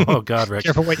 Yeah. Well, oh God, Rick.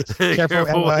 Careful.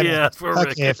 Yeah.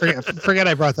 Okay. Forget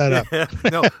I brought that up. Yeah.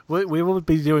 No, we will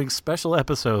be doing special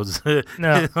episodes on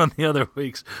the other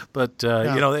weeks, but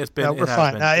it's been. No, we're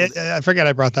fine. I forget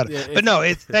I brought that up. But no,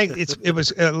 it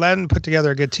was Len put together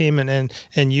a good team, and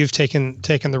you've taken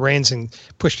the reins and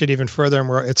pushed it even further,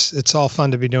 and it's all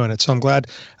fun to be doing it. So I'm glad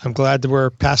that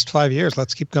we're past 5 years.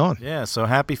 Let's keep going. Yeah. So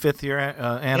happy 5th year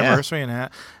anniversary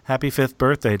and happy 5th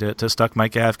birthday to Stuck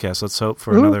Mike Avcast. Let's hope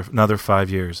for another 5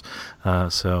 years.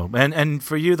 And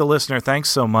for you, the listener, thanks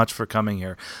so much for coming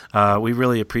here. We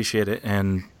really appreciate it.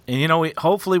 And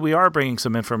hopefully we are bringing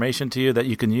some information to you that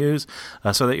you can use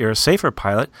so that you're a safer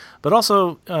pilot, but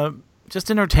also just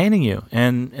entertaining you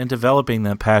and developing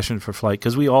that passion for flight,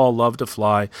 because we all love to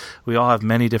fly. We all have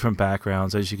many different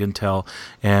backgrounds, as you can tell,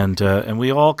 and we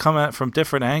all come at it from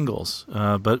different angles.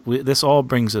 But this all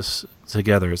brings us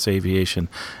together. It's aviation,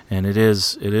 and it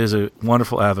is a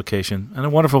wonderful avocation and a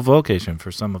wonderful vocation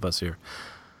for some of us here.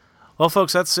 Well,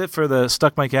 folks, that's it for the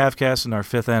Stuck Mike Avcast and our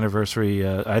 5th anniversary.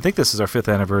 I think this is our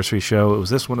 5th anniversary show. It was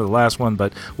this one or the last one,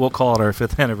 but we'll call it our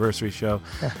 5th anniversary show.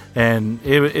 Yeah. And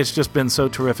it's just been so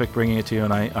terrific bringing it to you,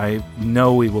 and I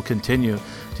know we will continue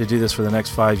to do this for the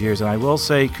next 5 years. And I will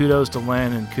say kudos to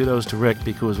Len and kudos to Rick,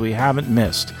 because we haven't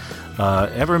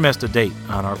ever missed a date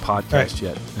on our podcast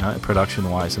yet,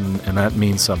 production-wise, and that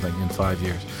means something in 5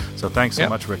 years. So thanks so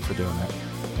much, Rick, for doing that.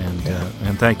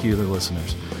 And thank you, the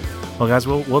listeners. Well, guys,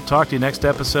 we'll talk to you next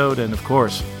episode, and of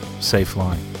course, safe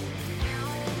flying.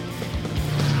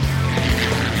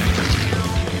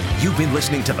 You've been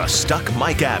listening to the Stuck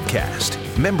Mike Avcast.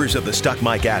 Members of the Stuck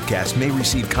Mike Avcast may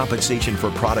receive compensation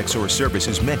for products or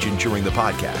services mentioned during the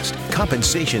podcast.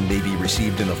 Compensation may be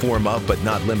received in the form of, but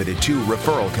not limited to,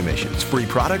 referral commissions, free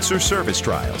products, or service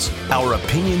trials. Our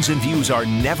opinions and views are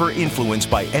never influenced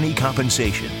by any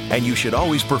compensation, and you should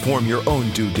always perform your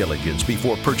own due diligence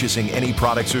before purchasing any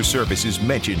products or services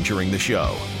mentioned during the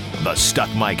show. The Stuck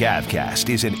Mike Avcast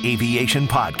is an aviation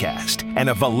podcast and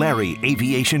a Valeri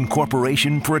Aviation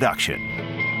Corporation production.